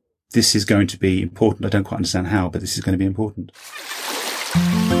said, this is going to be important. I don't quite understand how, but this is going to be important.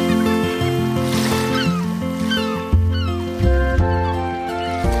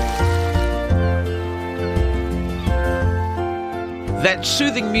 That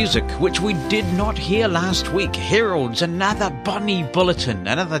soothing music, which we did not hear last week, heralds another Bonnie Bulletin,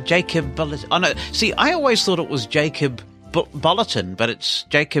 another Jacob Bulletin. Oh, no. See, I always thought it was Jacob Bulletin, but it's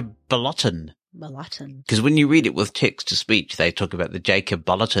Jacob Bulletin. Bulletin. Because when you read it with text-to-speech, they talk about the Jacob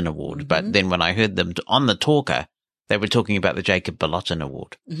Bulletin Award. Mm-hmm. But then when I heard them on the talker, they were talking about the Jacob Bulletin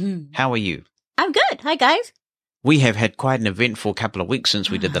Award. Mm-hmm. How are you? I'm good. Hi, guys. We have had quite an eventful couple of weeks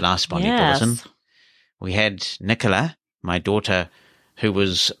since we did the last Bonnie Bulletin. We had Nicola, my daughter, who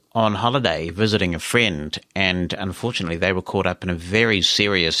was on holiday visiting a friend, and unfortunately they were caught up in a very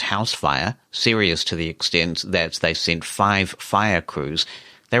serious house fire, serious to the extent that they sent 5 fire crews.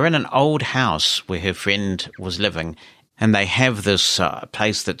 They're in an old house where her friend was living, and they have this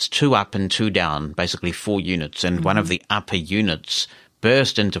place that's 2 up and 2 down, basically 4 units, and one of the upper units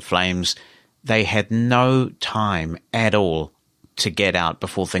burst into flames. They had no time at all to get out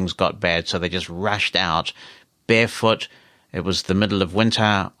before things got bad, so they just rushed out barefoot. It was the middle of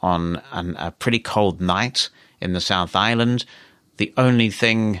winter on a pretty cold night in the South Island. The only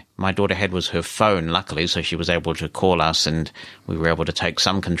thing my daughter had was her phone, luckily, so she was able to call us and we were able to take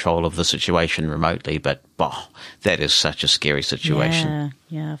some control of the situation remotely. But, that is such a scary situation.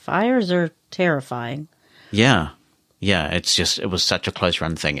 Yeah. Fires are terrifying. Yeah, it was such a close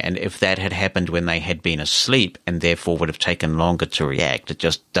run thing. And if that had happened when they had been asleep and therefore would have taken longer to react, it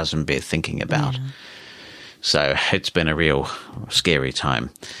just doesn't bear thinking about. Yeah. So it's been a real scary time.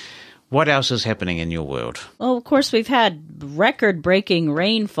 What else is happening in your world? Well, of course, we've had record-breaking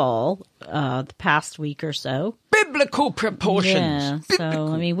rainfall the past week or so. Biblical proportions. Yeah, so,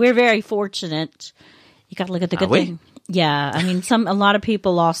 I mean, we're very fortunate. You got to look at the good thing. Yeah, I mean, a lot of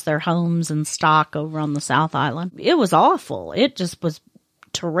people lost their homes and stock over on the South Island. It was awful. It just was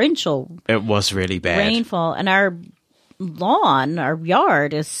torrential. It was really bad. Rainfall. And our lawn, our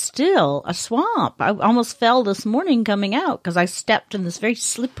yard, is still a swamp. I almost fell this morning coming out because I stepped in this very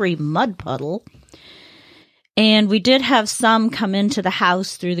slippery mud puddle. And we did have some come into the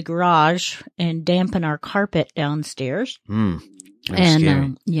house through the garage and dampen our carpet downstairs.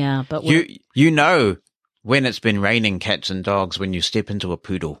 Scary. But you know when it's been raining cats and dogs when you step into a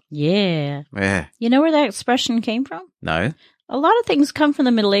poodle. Yeah. Yeah. You know where that expression came from? No. A lot of things come from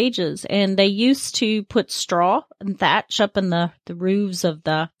the Middle Ages, and they used to put straw and thatch up in the roofs of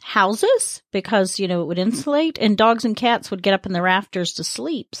the houses because, it would insulate, and dogs and cats would get up in the rafters to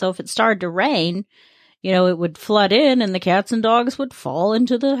sleep. So if it started to rain, it would flood in and the cats and dogs would fall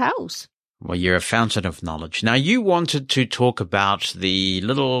into the house. Well, you're a fountain of knowledge. Now, you wanted to talk about the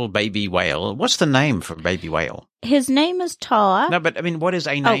little baby whale. What's the name for a baby whale? His name is Tawa. No, but I mean, what is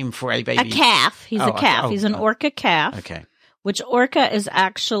a name for a baby? A calf. He's a calf. He's an orca calf. Okay. Which orca is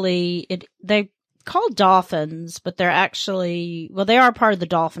actually, they call dolphins, but they're actually, they are part of the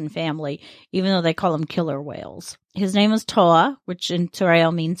dolphin family, even though they call them killer whales. His name is Toa, which in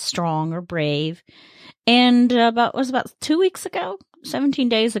Taireo means strong or brave. And about 2 weeks ago, 17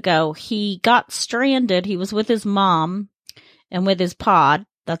 days ago, he got stranded. He was with his mom and with his pod.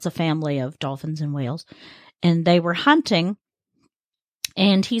 That's a family of dolphins and whales. And they were hunting.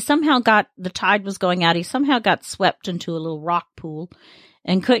 And he somehow the tide was going out. He somehow got swept into a little rock pool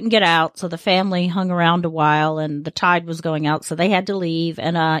and couldn't get out. So the family hung around a while and the tide was going out. So they had to leave.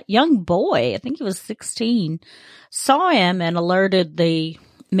 And a young boy, I think he was 16, saw him and alerted the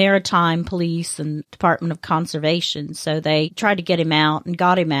Maritime Police and Department of Conservation. So they tried to get him out and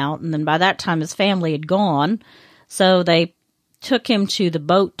got him out. And then by that time, his family had gone. So they took him to the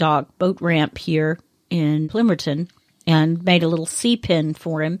boat ramp here in Plimmerton and made a little sea pen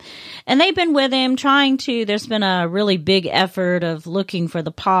for him. And they've been with him there's been a really big effort of looking for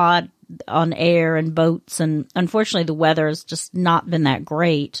the pod on air and boats. And unfortunately, the weather has just not been that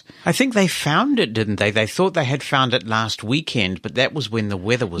great. I think they found it, didn't they? They thought they had found it last weekend, but that was when the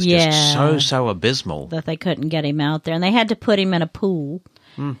weather was just so abysmal. That they couldn't get him out there. And they had to put him in a pool.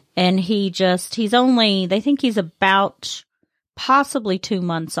 And they think he's about possibly 2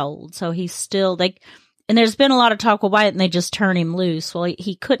 months old. So he's still, and there's been a lot of talk, why didn't they just turn him loose? Well,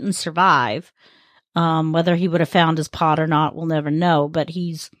 he couldn't survive. Whether he would have found his pod or not, we'll never know. But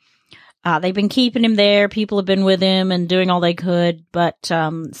they've been keeping him there. People have been with him and doing all they could. But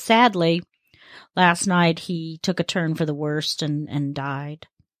sadly, last night he took a turn for the worst and died.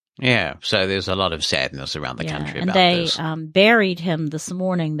 Yeah, so there's a lot of sadness around the country about this. And they buried him this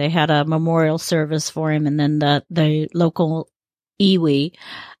morning. They had a memorial service for him, and then the local iwi,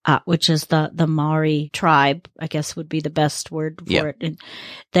 which is the Maori tribe, I guess would be the best word for it. And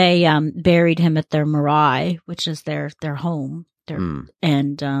they buried him at their marae, which is their home.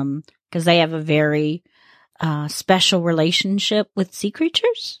 And because they have a very special relationship with sea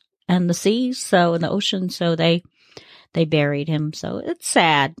creatures and the seas, in the ocean. So they they buried him. So it's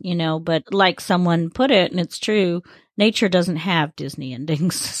sad, but like someone put it, and it's true, nature doesn't have Disney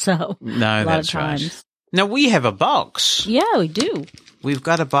endings. So no, a lot that's of times. right. Now, we have a box. Yeah, we do. We've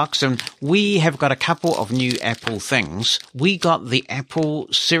got a box, and we have got a couple of new Apple things. We got the Apple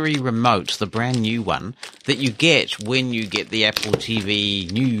Siri remote, the brand new one, that you get when you get the Apple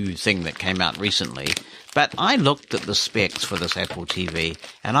TV new thing that came out recently. But I looked at the specs for this Apple TV,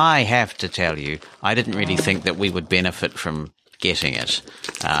 and I have to tell you, I didn't really think that we would benefit from getting it.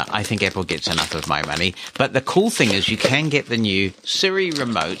 I think Apple gets enough of my money. But the cool thing is you can get the new Siri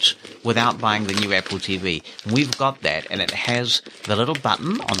remote without buying the new Apple TV. We've got that, and it has the little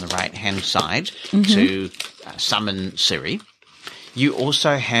button on the right-hand side to summon Siri. You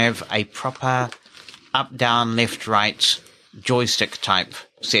also have a proper up, down, left, right joystick type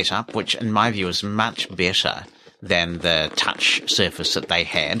setup, which in my view is much better than the touch surface that they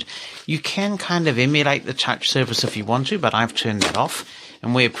had. You can kind of emulate the touch surface if you want to, but I've turned that off,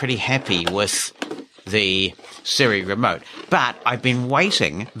 and we're pretty happy with the Siri remote. But I've been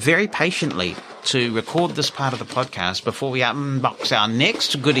waiting very patiently to record this part of the podcast before we unbox our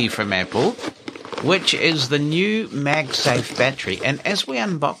next goodie from Apple, which is the new MagSafe battery. And as we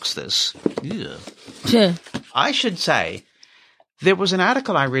unbox this, I should say, there was an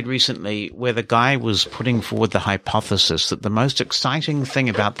article I read recently where the guy was putting forward the hypothesis that the most exciting thing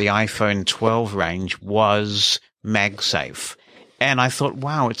about the iPhone 12 range was MagSafe. And I thought,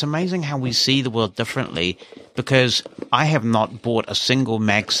 wow, it's amazing how we see the world differently, because I have not bought a single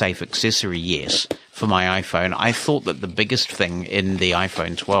MagSafe accessory yet for my iPhone. I thought that the biggest thing in the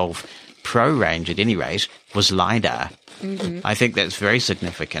iPhone 12 Pro range, at any rate, was LiDAR. I think that's very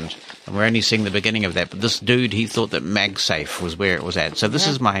significant, and we're only seeing the beginning of that. But this dude, he thought that MagSafe was where it was at. So this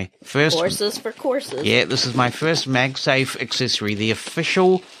is my first... Horses for courses. Yeah, this is my first MagSafe accessory, the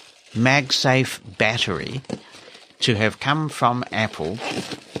official MagSafe battery to have come from Apple.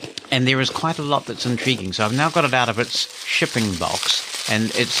 And there is quite a lot that's intriguing. So I've now got it out of its shipping box,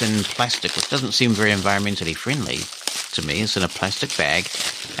 and it's in plastic, which doesn't seem very environmentally friendly to me. It's in a plastic bag.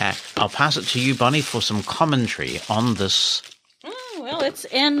 I'll pass it to you, Bonnie, for some commentary on this. Well, it's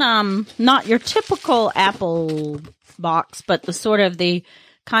in not your typical Apple box, but the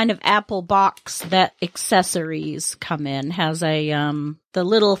kind of Apple box that accessories come in. Has a the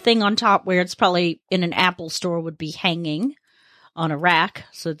little thing on top where it's probably in an Apple store would be hanging on a rack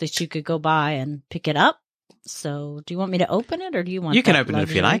so that you could go by and pick it up. So do you want me to open it, or do you want... You can open it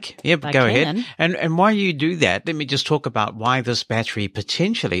if you like. Yep, go ahead. And while you do that, let me just talk about why this battery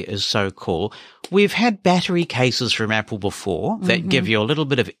potentially is so cool. We've had battery cases from Apple before that give you a little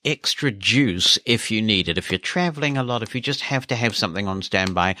bit of extra juice if you need it, if you're traveling a lot, if you just have to have something on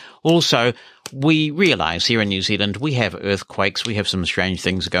standby. Also, we realize here in New Zealand, we have earthquakes, we have some strange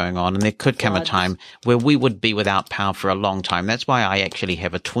things going on, and there could come a time where we would be without power for a long time. That's why I actually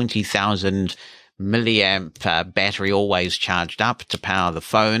have a 20,000 milliamp battery always charged up to power the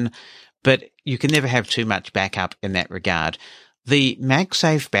phone, but you can never have too much backup in that regard. The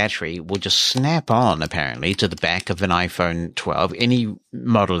MagSafe battery will just snap on, apparently, to the back of an iPhone 12, any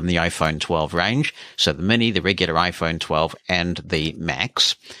model in the iPhone 12 range, so the Mini, the regular iPhone 12, and the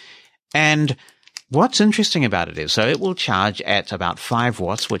Max. And what's interesting about it is, so it will charge at about 5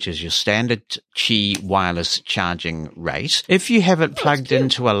 watts, which is your standard Qi wireless charging rate. If you have it plugged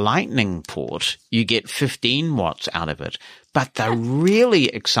into a lightning port, you get 15 watts out of it. But the really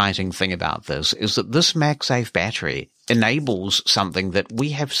exciting thing about this is that this MagSafe battery enables something that we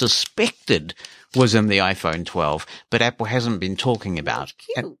have suspected was in the iPhone 12, but Apple hasn't been talking about.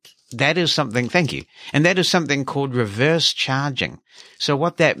 That is something, thank you. And that is something called reverse charging. So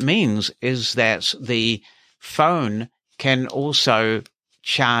what that means is that the phone can also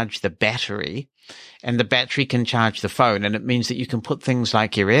charge the battery, and the battery can charge the phone. And it means that you can put things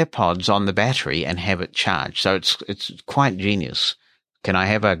like your AirPods on the battery and have it charged. So it's quite genius. Can I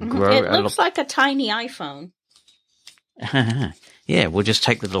have a grow? It looks like a tiny iPhone. Yeah, we'll just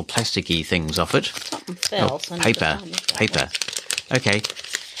take the little plasticky things off it. Something fell. Paper. Okay.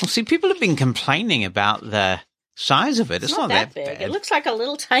 Well, see, people have been complaining about the size of it. It's not that big. bad. It looks like a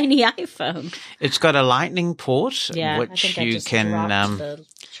little tiny iPhone. It's got a lightning port, which you can the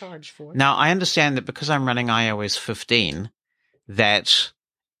charge for. Now, I understand that because I'm running iOS 15, that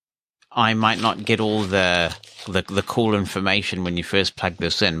I might not get all the cool information when you first plug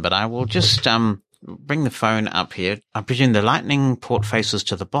this in, but I will just bring the phone up here. I presume the lightning port faces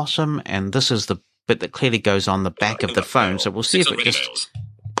to the bottom, and this is the bit that clearly goes on the back of the phone. So we'll see if it just...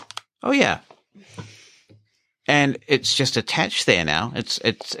 Oh, yeah. And it's just attached there now.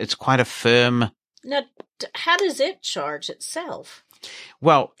 It's quite a firm... Now, how does it charge itself?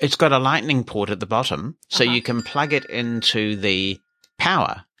 Well, it's got a lightning port at the bottom, so you can plug it into the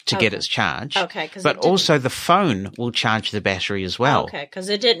power to get its charge. Okay. But also the phone will charge the battery as well. Okay, because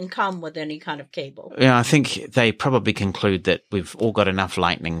it didn't come with any kind of cable. Yeah, I think they probably conclude that we've all got enough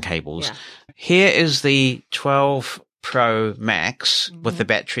lightning cables. Yeah. Here is the 12 Pro Max with the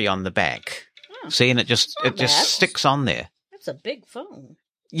battery on the back. Oh, See, and it just bad. sticks on there. That's a big phone.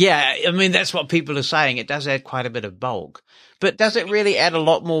 Yeah, I mean, that's what people are saying. It does add quite a bit of bulk. But does it really add a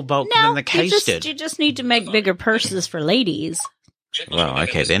lot more bulk than the case did? You just need to make bigger purses for ladies. Well,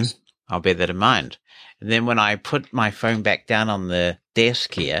 okay then. I'll bear that in mind. And then when I put my phone back down on the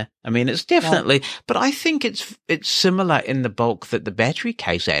desk here, I mean, it's definitely, but I think it's similar in the bulk that the battery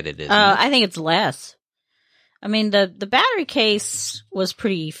case added, isn't it? I think it's less. I mean, the battery case was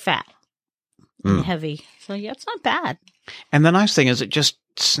pretty fat and heavy. So, yeah, it's not bad. And the nice thing is it just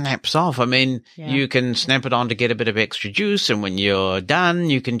snaps off. I mean, Yeah. you can snap it on to get a bit of extra juice, and when you're done,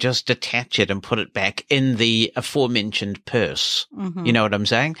 you can just detach it and put it back in the aforementioned purse. Mhm. You know what I'm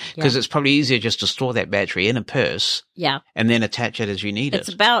saying? Because Yeah. it's probably easier just to store that battery in a purse Yeah. and then attach it as you need It's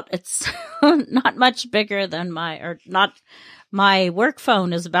it. it's not much bigger than my work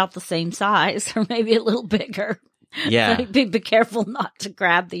phone is about the same size or maybe a little bigger. Yeah. So be careful not to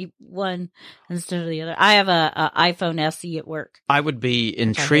grab the one instead of the other. I have a iPhone SE at work. I would be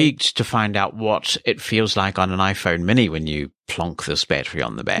intrigued to find out what it feels like on an iPhone mini when you plonk this battery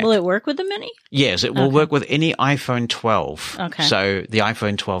on the back. Will it work with the Mini? Yes, it will Okay. work with any iPhone 12. Okay. So the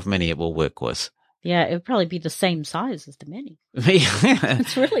iPhone 12 mini it will work with. Yeah, it would probably be the same size as the Mini. Yeah.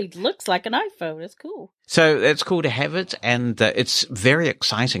 It really looks like an iPhone. It's cool. So it's cool to have it, and it's very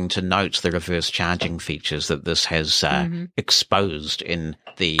exciting to note the reverse charging features that this has exposed in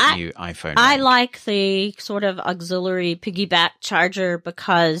the new iPhone. I range. like the sort of auxiliary piggyback charger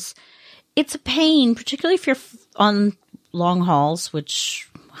because it's a pain, particularly if you're on long hauls, which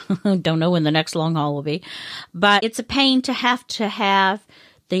don't know when the next long haul will be, but it's a pain to have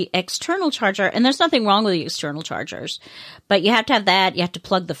the external charger, and there's nothing wrong with the external chargers, but you have to have that. You have to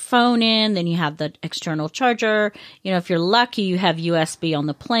plug the phone in, then you have the external charger. You know, if you're lucky, you have USB on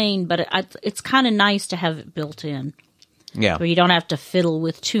the plane, but it's kind of nice to have it built in. Yeah. So you don't have to fiddle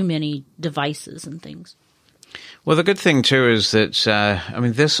with too many devices and things. Well, the good thing too is that,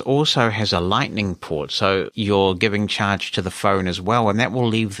 this also has a lightning port, so you're giving charge to the phone as well, and that will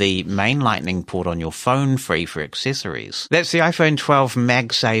leave the main lightning port on your phone free for accessories. That's the iPhone 12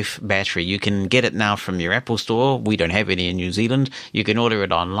 MagSafe battery. You can get it now from your Apple store. We don't have any in New Zealand. You can order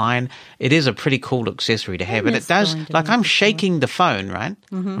it online. It is a pretty cool accessory to have, and it does, like I'm shaking the phone, right?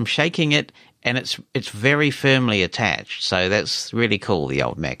 I'm shaking it, and it's very firmly attached, so that's really cool, the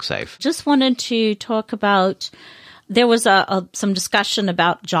old MagSafe. Just wanted to talk about, there was some discussion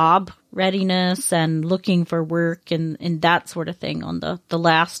about job readiness and looking for work and that sort of thing on the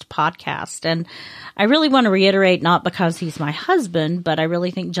last podcast. And I really want to reiterate, not because he's my husband, but I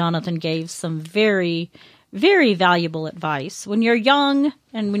really think Jonathan gave some very, very valuable advice. When you're young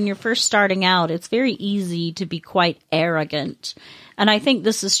and when you're first starting out, it's very easy to be quite arrogant. And I think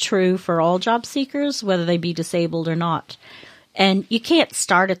this is true for all job seekers, whether they be disabled or not. And you can't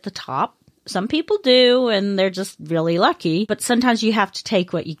start at the top. Some people do, and they're just really lucky. But sometimes you have to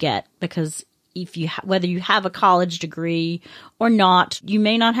take what you get, because if you whether you have a college degree or not, you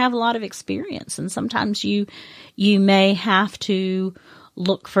may not have a lot of experience, and sometimes you may have to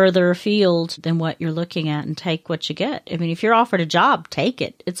look further afield than what you're looking at and take what you get. I mean, if you're offered a job, take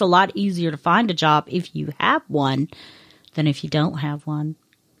it. It's a lot easier to find a job if you have one than if you don't have one.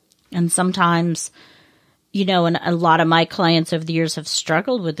 And sometimes, you know, and a lot of my clients over the years have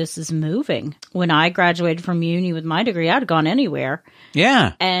struggled with this, is moving. When I graduated from uni with my degree, I'd gone anywhere.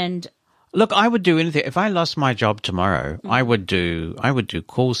 Yeah. And look, I would do anything. If I lost my job tomorrow, I would do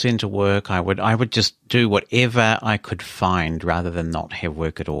call center work. I would just do whatever I could find rather than not have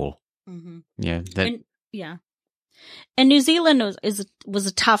work at all. Yeah. And New Zealand was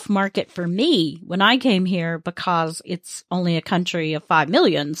a tough market for me when I came here, because it's only a country of 5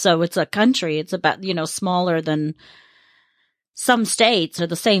 million. So it's a country. It's about, smaller than some states are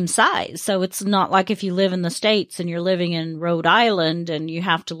the same size. So it's not like if you live in the States and you're living in Rhode Island and you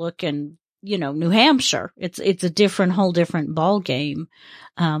have to look in, New Hampshire. It's a whole different ball game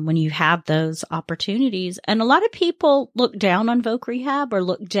when you have those opportunities. And a lot of people look down on Voc Rehab or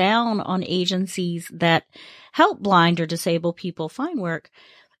look down on agencies that help blind or disabled people find work.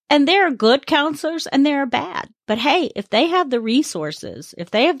 And there are good counselors and there are bad. But hey, if they have the resources, if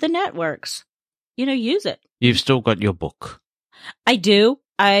they have the networks, use it. You've still got your book. I do.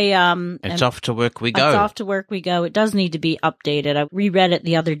 It's off to work we go. It's off to work we go. It does need to be updated. I reread it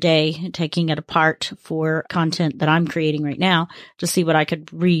the other day, taking it apart for content that I'm creating right now to see what I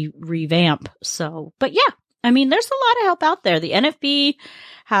could revamp. So, but yeah, I mean, there's a lot of help out there. The NFB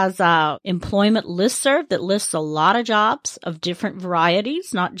has a employment listserv that lists a lot of jobs of different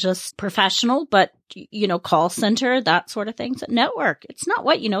varieties, not just professional, but, call center, that sort of things. Network. It's not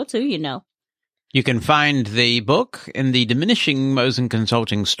what you know, it's who you know. You can find the book in the diminishing Mosen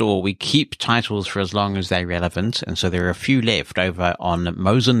Consulting store. We keep titles for as long as they're relevant, and so there are a few left over on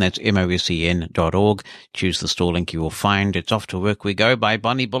Mosen, that's MOSEN.org. Choose the store link you will find. It's Off to Work We Go by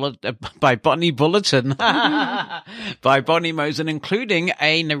Bonnie Bulletin, by Bonnie Mosen, including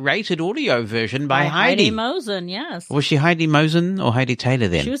a narrated audio version by Heidi. Heidi Mosen, yes. Was she Heidi Mosen or Heidi Taylor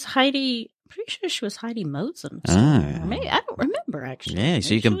then? She was Heidi... Pretty sure she was Heidi Mosen. So maybe, I don't remember, actually. Yeah,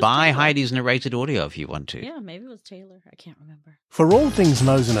 so you can buy Heidi's narrated audio if you want to. Yeah, maybe it was Taylor. I can't remember. For all things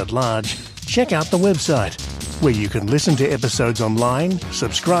Mosen at Large, check out the website, where you can listen to episodes online,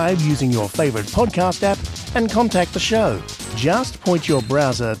 subscribe using your favourite podcast app, and contact the show. Just point your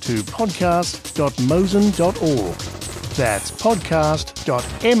browser to podcast.mosen.org. That's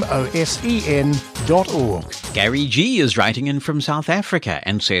podcast.mosen.org. Gary G is writing in from South Africa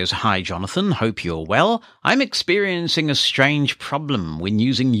and says, "Hi Jonathan, hope you're well. I'm experiencing a strange problem when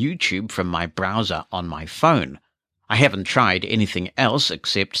using YouTube from my browser on my phone. I haven't tried anything else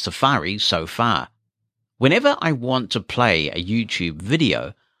except Safari so far. Whenever I want to play a YouTube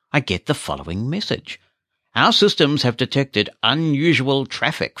video, I get the following message. Our systems have detected unusual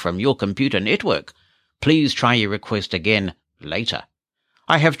traffic from your computer network. Please try your request again later.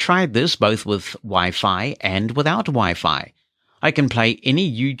 I have tried this both with Wi-Fi and without Wi-Fi. I can play any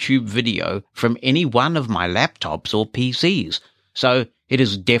YouTube video from any one of my laptops or PCs, so it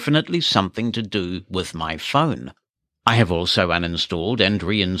is definitely something to do with my phone. I have also uninstalled and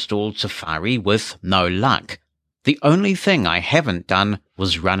reinstalled Safari with no luck. The only thing I haven't done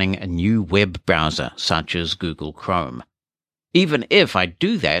was running a new web browser, such as Google Chrome. Even if I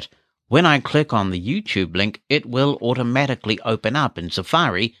do that, when I click on the YouTube link, it will automatically open up in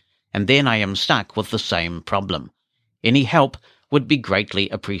Safari, and then I am stuck with the same problem. Any help would be greatly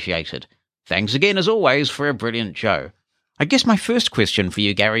appreciated. Thanks again, as always, for a brilliant show." I guess my first question for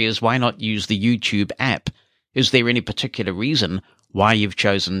you, Gary, is why not use the YouTube app? Is there any particular reason why you've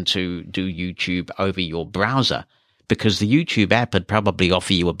chosen to do YouTube over your browser? Because the YouTube app would probably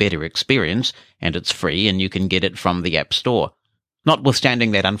offer you a better experience, and it's free, and you can get it from the App Store.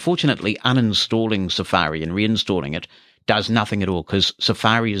 Notwithstanding that, unfortunately, uninstalling Safari and reinstalling it does nothing at all, because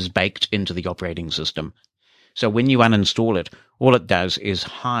Safari is baked into the operating system. So when you uninstall it, all it does is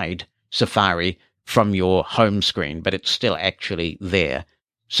hide Safari from your home screen, but it's still actually there.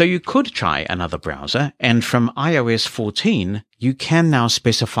 So you could try another browser, and from iOS 14, you can now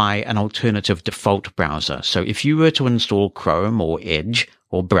specify an alternative default browser. So if you were to install Chrome or Edge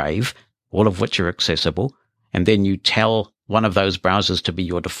or Brave, all of which are accessible, and then you tell one of those browsers to be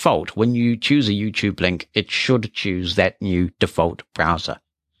your default, when you choose a YouTube link, it should choose that new default browser.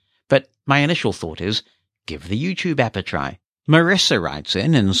 But my initial thought is, give the YouTube app a try. Marissa writes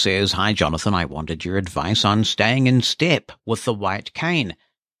in and says, "Hi Jonathan, I wanted your advice on staying in step with the white cane.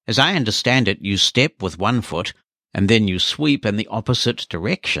 As I understand it, you step with one foot, and then you sweep in the opposite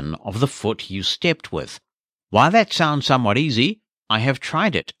direction of the foot you stepped with. While that sounds somewhat easy, I have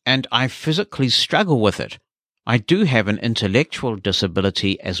tried it, and I physically struggle with it. I do have an intellectual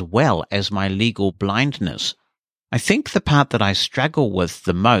disability as well as my legal blindness. I think the part that I struggle with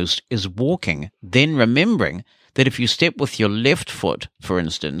the most is walking, then remembering that if you step with your left foot, for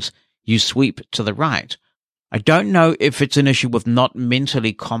instance, you sweep to the right. I don't know if it's an issue with not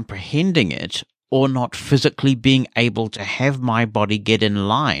mentally comprehending it or not physically being able to have my body get in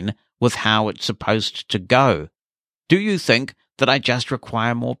line with how it's supposed to go. Do you think that I just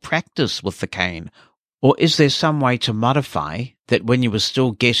require more practice with the cane? Or is there some way to modify that when you are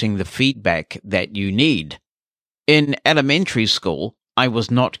still getting the feedback that you need? In elementary school, I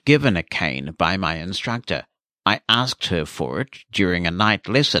was not given a cane by my instructor. I asked her for it during a night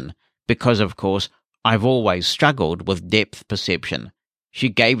lesson because, of course, I've always struggled with depth perception. She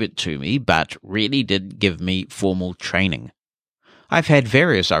gave it to me, but really did give me formal training. I've had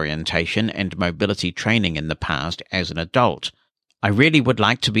various orientation and mobility training in the past as an adult. I really would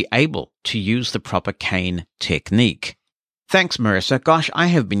like to be able to use the proper cane technique. Thanks, Marissa. Gosh, I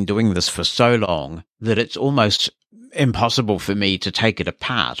have been doing this for so long that it's almost impossible for me to take it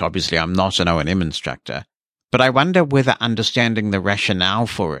apart. Obviously, I'm not an O&M instructor, but I wonder whether understanding the rationale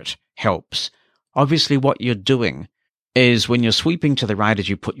for it helps. Obviously, what you're doing is when you're sweeping to the right as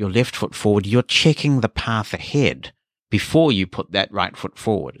you put your left foot forward, you're checking the path ahead. before you put that right foot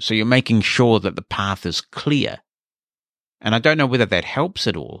forward. So you're making sure that the path is clear. And I don't know whether that helps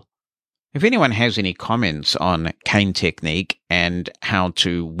at all. If anyone has any comments on cane technique and how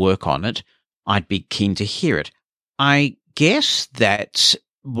to work on it, I'd be keen to hear it. I guess that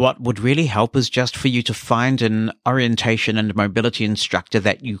what would really help is just for you to find an orientation and mobility instructor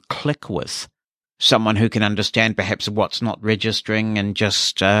that you click with. Someone who can understand perhaps what's not registering and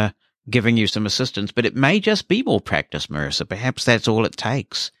just giving you some assistance. But it may just be more practice, Marissa. Perhaps that's all it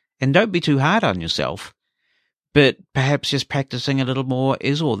takes. And don't be too hard on yourself. But perhaps just practicing a little more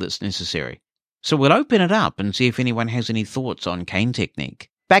is all that's necessary. So we'll open it up and see if anyone has any thoughts on cane technique.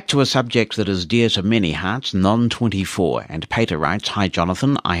 Back to a subject that is dear to many hearts, non-24. And Peter writes, "Hi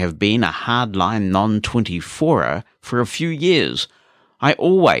Jonathan, I have been a hardline non-24er for a few years. I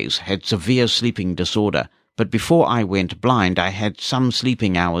always had severe sleeping disorder, but before I went blind I had some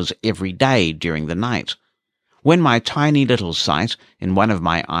sleeping hours every day during the night. When my tiny little sight in one of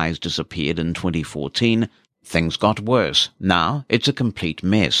my eyes disappeared in 2014, things got worse. Now it's a complete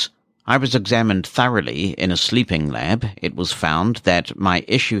mess. I was examined thoroughly in a sleeping lab. It was found that my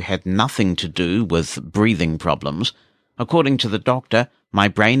issue had nothing to do with breathing problems. According to the doctor, my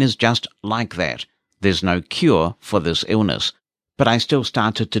brain is just like that. There's no cure for this illness. But I still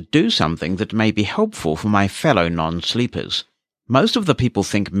started to do something that may be helpful for my fellow non-sleepers. Most of the people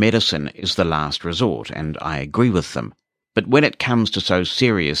think medicine is the last resort, and I agree with them. But when it comes to so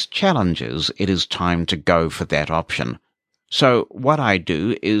serious challenges, it is time to go for that option. So what I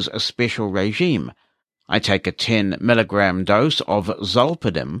do is a special regime. I take a 10 milligram dose of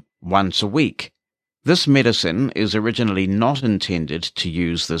Zolpidem once a week. This medicine is originally not intended to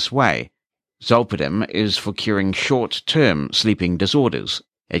use this way. Zolpidem is for curing short-term sleeping disorders.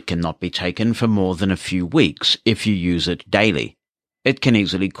 It cannot be taken for more than a few weeks if you use it daily. It can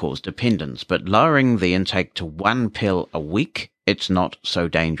easily cause dependence, but lowering the intake to 1 pill a week, it's not so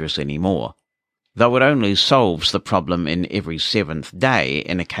dangerous anymore. Though it only solves the problem in every 7th day,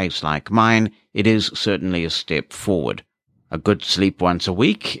 in a case like mine, it is certainly a step forward. A good sleep once a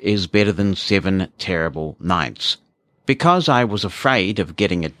week is better than 7 terrible nights. Because I was afraid of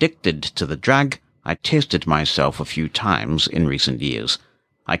getting addicted to the drug, I tested myself a few times in recent years.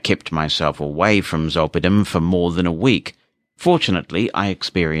 I kept myself away from Zolpidem for more than a week. Fortunately, I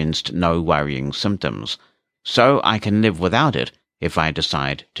experienced no worrying symptoms, so I can live without it if I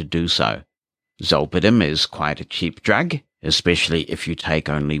decide to do so. Zolpidem is quite a cheap drug, especially if you take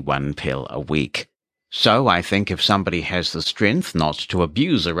only 1 pill a week. So I think if somebody has the strength not to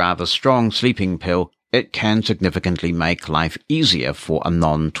abuse a rather strong sleeping pill, it can significantly make life easier for a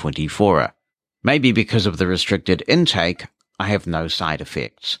non-24er. Maybe because of the restricted intake, I have no side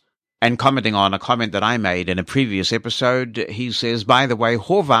effects. And commenting on a comment that I made in a previous episode, he says, by the way,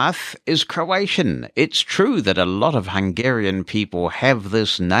 Horvath is Croatian. It's true that a lot of Hungarian people have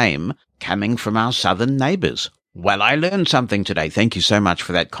this name coming from our southern neighbours. Well, I learned something today. Thank you so much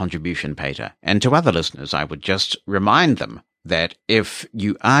for that contribution, Peter. And to other listeners, I would just remind them that if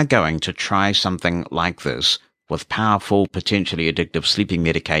you are going to try something like this with powerful, potentially addictive sleeping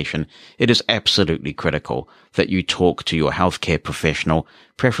medication, it is absolutely critical that you talk to your healthcare professional,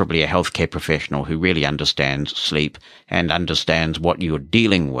 preferably a healthcare professional who really understands sleep and understands what you're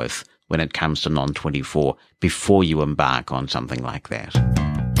dealing with when it comes to non-24 before you embark on something like that.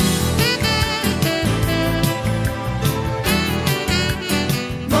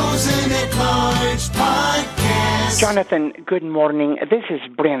 Mosen at Large Podcast. Jonathan, good morning. This is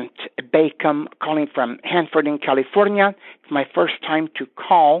Brent Bacon calling from Hanford in California. It's my first time to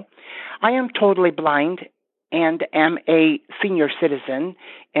call. I am totally blind and am a senior citizen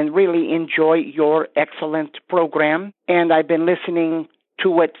and really enjoy your excellent program. And I've been listening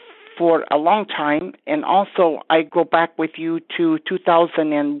to it for a long time. And also I go back with you to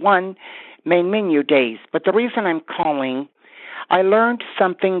 2001 main menu days. But the reason I'm calling, I learned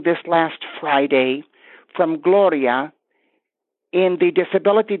something this last Friday from Gloria in the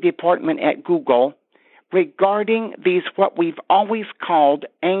disability department at Google regarding these what we've always called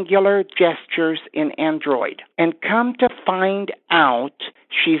angular gestures in Android. And come to find out,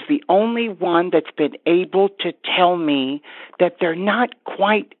 she's the only one that's been able to tell me that they're not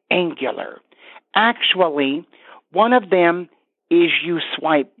quite angular. Actually, one of them is you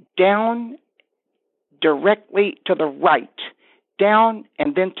swipe down directly to the right, down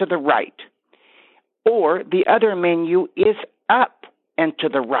and then to the right. Or the other menu is up and to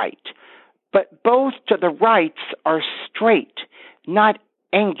the right. But both to the rights are straight, not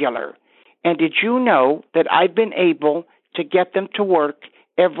angular. And did you know that I've been able to get them to work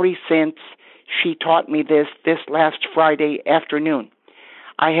ever since she taught me this last Friday afternoon?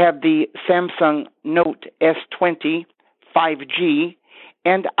 I have the Samsung Note S20 5G,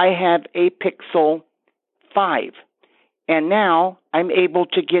 and I have a Pixel 5. And now I'm able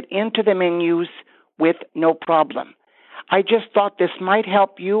to get into the menus with no problem. I just thought this might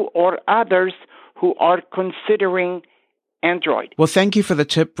help you or others who are considering Android. Well, thank you for the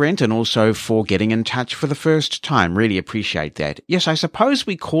tip, Brent, and also for getting in touch for the first time. Really appreciate that. Yes, I suppose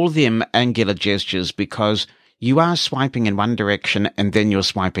we call them angular gestures because you are swiping in one direction and then you're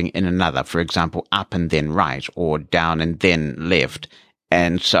swiping in another. For example, up and then right, or down and then left.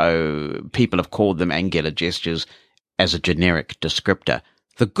 And so people have called them angular gestures as a generic descriptor.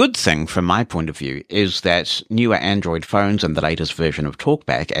 The good thing, from my point of view, is that newer Android phones and the latest version of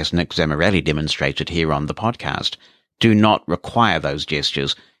TalkBack, as Nick Zamarelli demonstrated here on the podcast, do not require those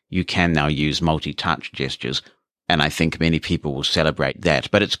gestures. You can now use multi-touch gestures, and I think many people will celebrate that.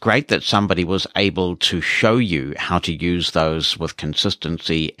 But it's great that somebody was able to show you how to use those with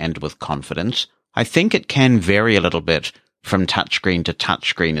consistency and with confidence. I think it can vary a little bit from touchscreen to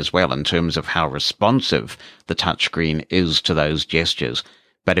touchscreen as well in terms of how responsive the touchscreen is to those gestures.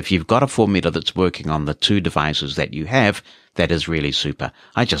 But if you've got a formula that's working on the two devices that you have, that is really super.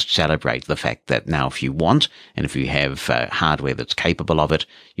 I just celebrate the fact that now if you want, and if you have hardware that's capable of it,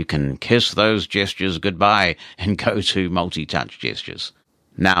 you can kiss those gestures goodbye and go to multi-touch gestures.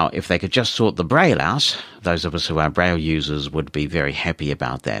 Now, if they could just sort the Braille out, those of us who are Braille users would be very happy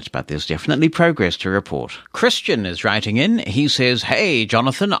about that, but there's definitely progress to report. Christian is writing in. He says, "Hey,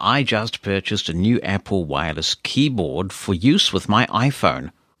 Jonathan, I just purchased a new Apple wireless keyboard for use with my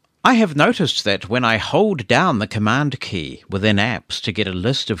iPhone. I have noticed that when I hold down the command key within apps to get a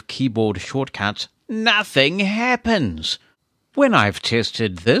list of keyboard shortcuts, nothing happens. When I've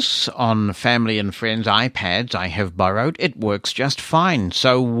tested this on family and friends' iPads I have borrowed, it works just fine.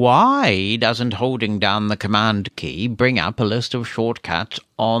 So why doesn't holding down the command key bring up a list of shortcuts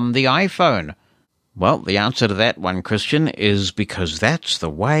on the iPhone?" Well, the answer to that one, Christian, is because that's the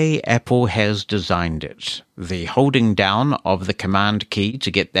way Apple has designed it. The holding down of the command key to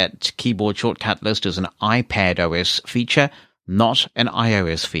get that keyboard shortcut list is an iPadOS feature, not an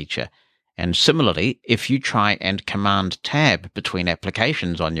iOS feature. And similarly, if you try and command tab between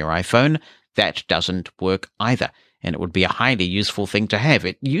applications on your iPhone, that doesn't work either. And it would be a highly useful thing to have.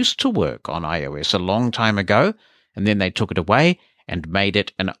 It used to work on iOS a long time ago, and then they took it away and made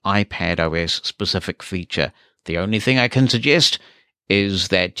it an iPadOS specific feature. The only thing I can suggest is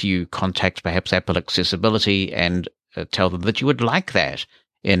that you contact perhaps Apple Accessibility and tell them that you would like that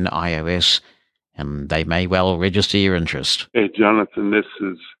in iOS, and they may well register your interest. Hey, Jonathan, this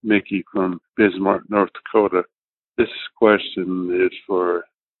is Mickey from Bismarck, North Dakota. This question is for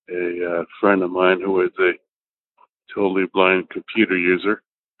a friend of mine who is a totally blind computer user.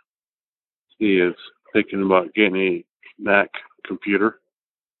 He is thinking about getting a Mac computer.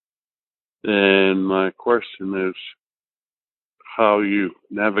 And my question is how you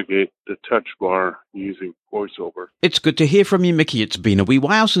navigate the touch bar using VoiceOver. It's good to hear from you, Mickey. It's been a wee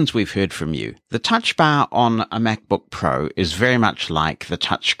while since we've heard from you. The touch bar on a MacBook Pro is very much like the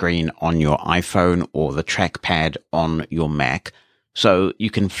touchscreen on your iPhone or the trackpad on your Mac. So you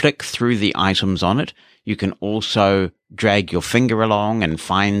can flick through the items on it. You can also drag your finger along and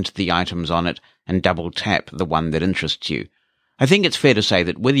find the items on it and double tap the one that interests you. I think it's fair to say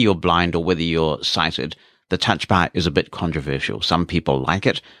that whether you're blind or whether you're sighted, the touch bar is a bit controversial. Some people like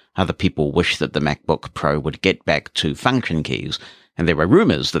it. Other people wish that the MacBook Pro would get back to function keys. And there are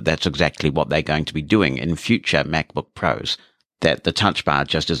rumors that that's exactly what they're going to be doing in future MacBook Pros, that the touch bar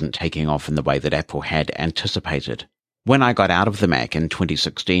just isn't taking off in the way that Apple had anticipated. When I got out of the Mac in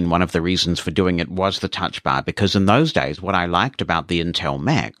 2016, one of the reasons for doing it was the touch bar, because in those days, what I liked about the Intel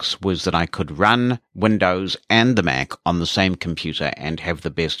Macs was that I could run Windows and the Mac on the same computer and have the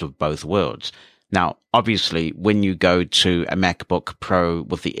best of both worlds. Now, obviously, when you go to a MacBook Pro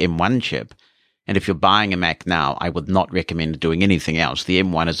with the M1 chip, and if you're buying a Mac now, I would not recommend doing anything else. The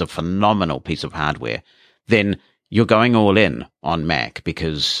M1 is a phenomenal piece of hardware. Then you're going all in on Mac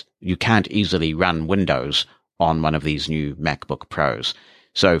because you can't easily run Windows on one of these new MacBook Pros.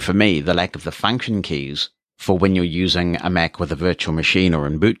 So for me, the lack of the function keys for when you're using a Mac with a virtual machine or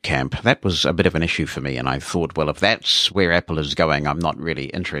in boot camp, that was a bit of an issue for me. And I thought, well, if that's where Apple is going, I'm not really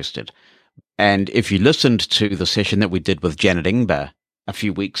interested. And if you listened to the session that we did with Janet Ingber a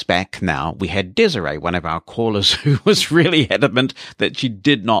few weeks back now, we had Desiree, one of our callers, who was really adamant that she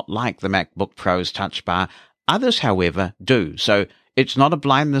did not like the MacBook Pro's touch bar. Others, however, do. So it's not a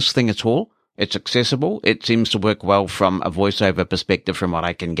blindness thing at all. It's accessible. It seems to work well from a VoiceOver perspective from what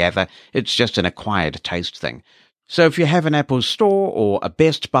I can gather. It's just an acquired taste thing. So if you have an Apple Store or a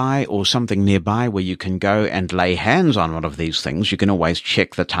Best Buy or something nearby where you can go and lay hands on one of these things, you can always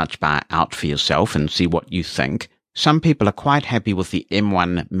check the touch bar out for yourself and see what you think. Some people are quite happy with the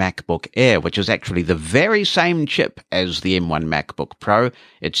M1 MacBook Air, which is actually the very same chip as the M1 MacBook Pro.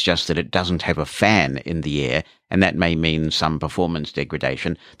 It's just that it doesn't have a fan in the Air, and that may mean some performance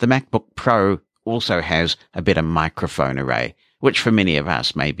degradation. The MacBook Pro also has a better microphone array, which for many of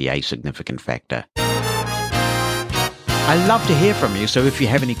us may be a significant factor. I love to hear from you, so if you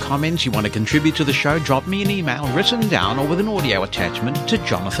have any comments you want to contribute to the show, drop me an email written down or with an audio attachment to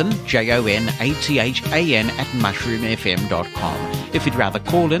Jonathan, Jonathan, @mushroomfm.com. If you'd rather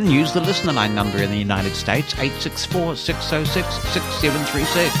call in, use the listener line number in the United States,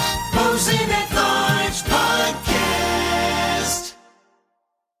 864-606-6736.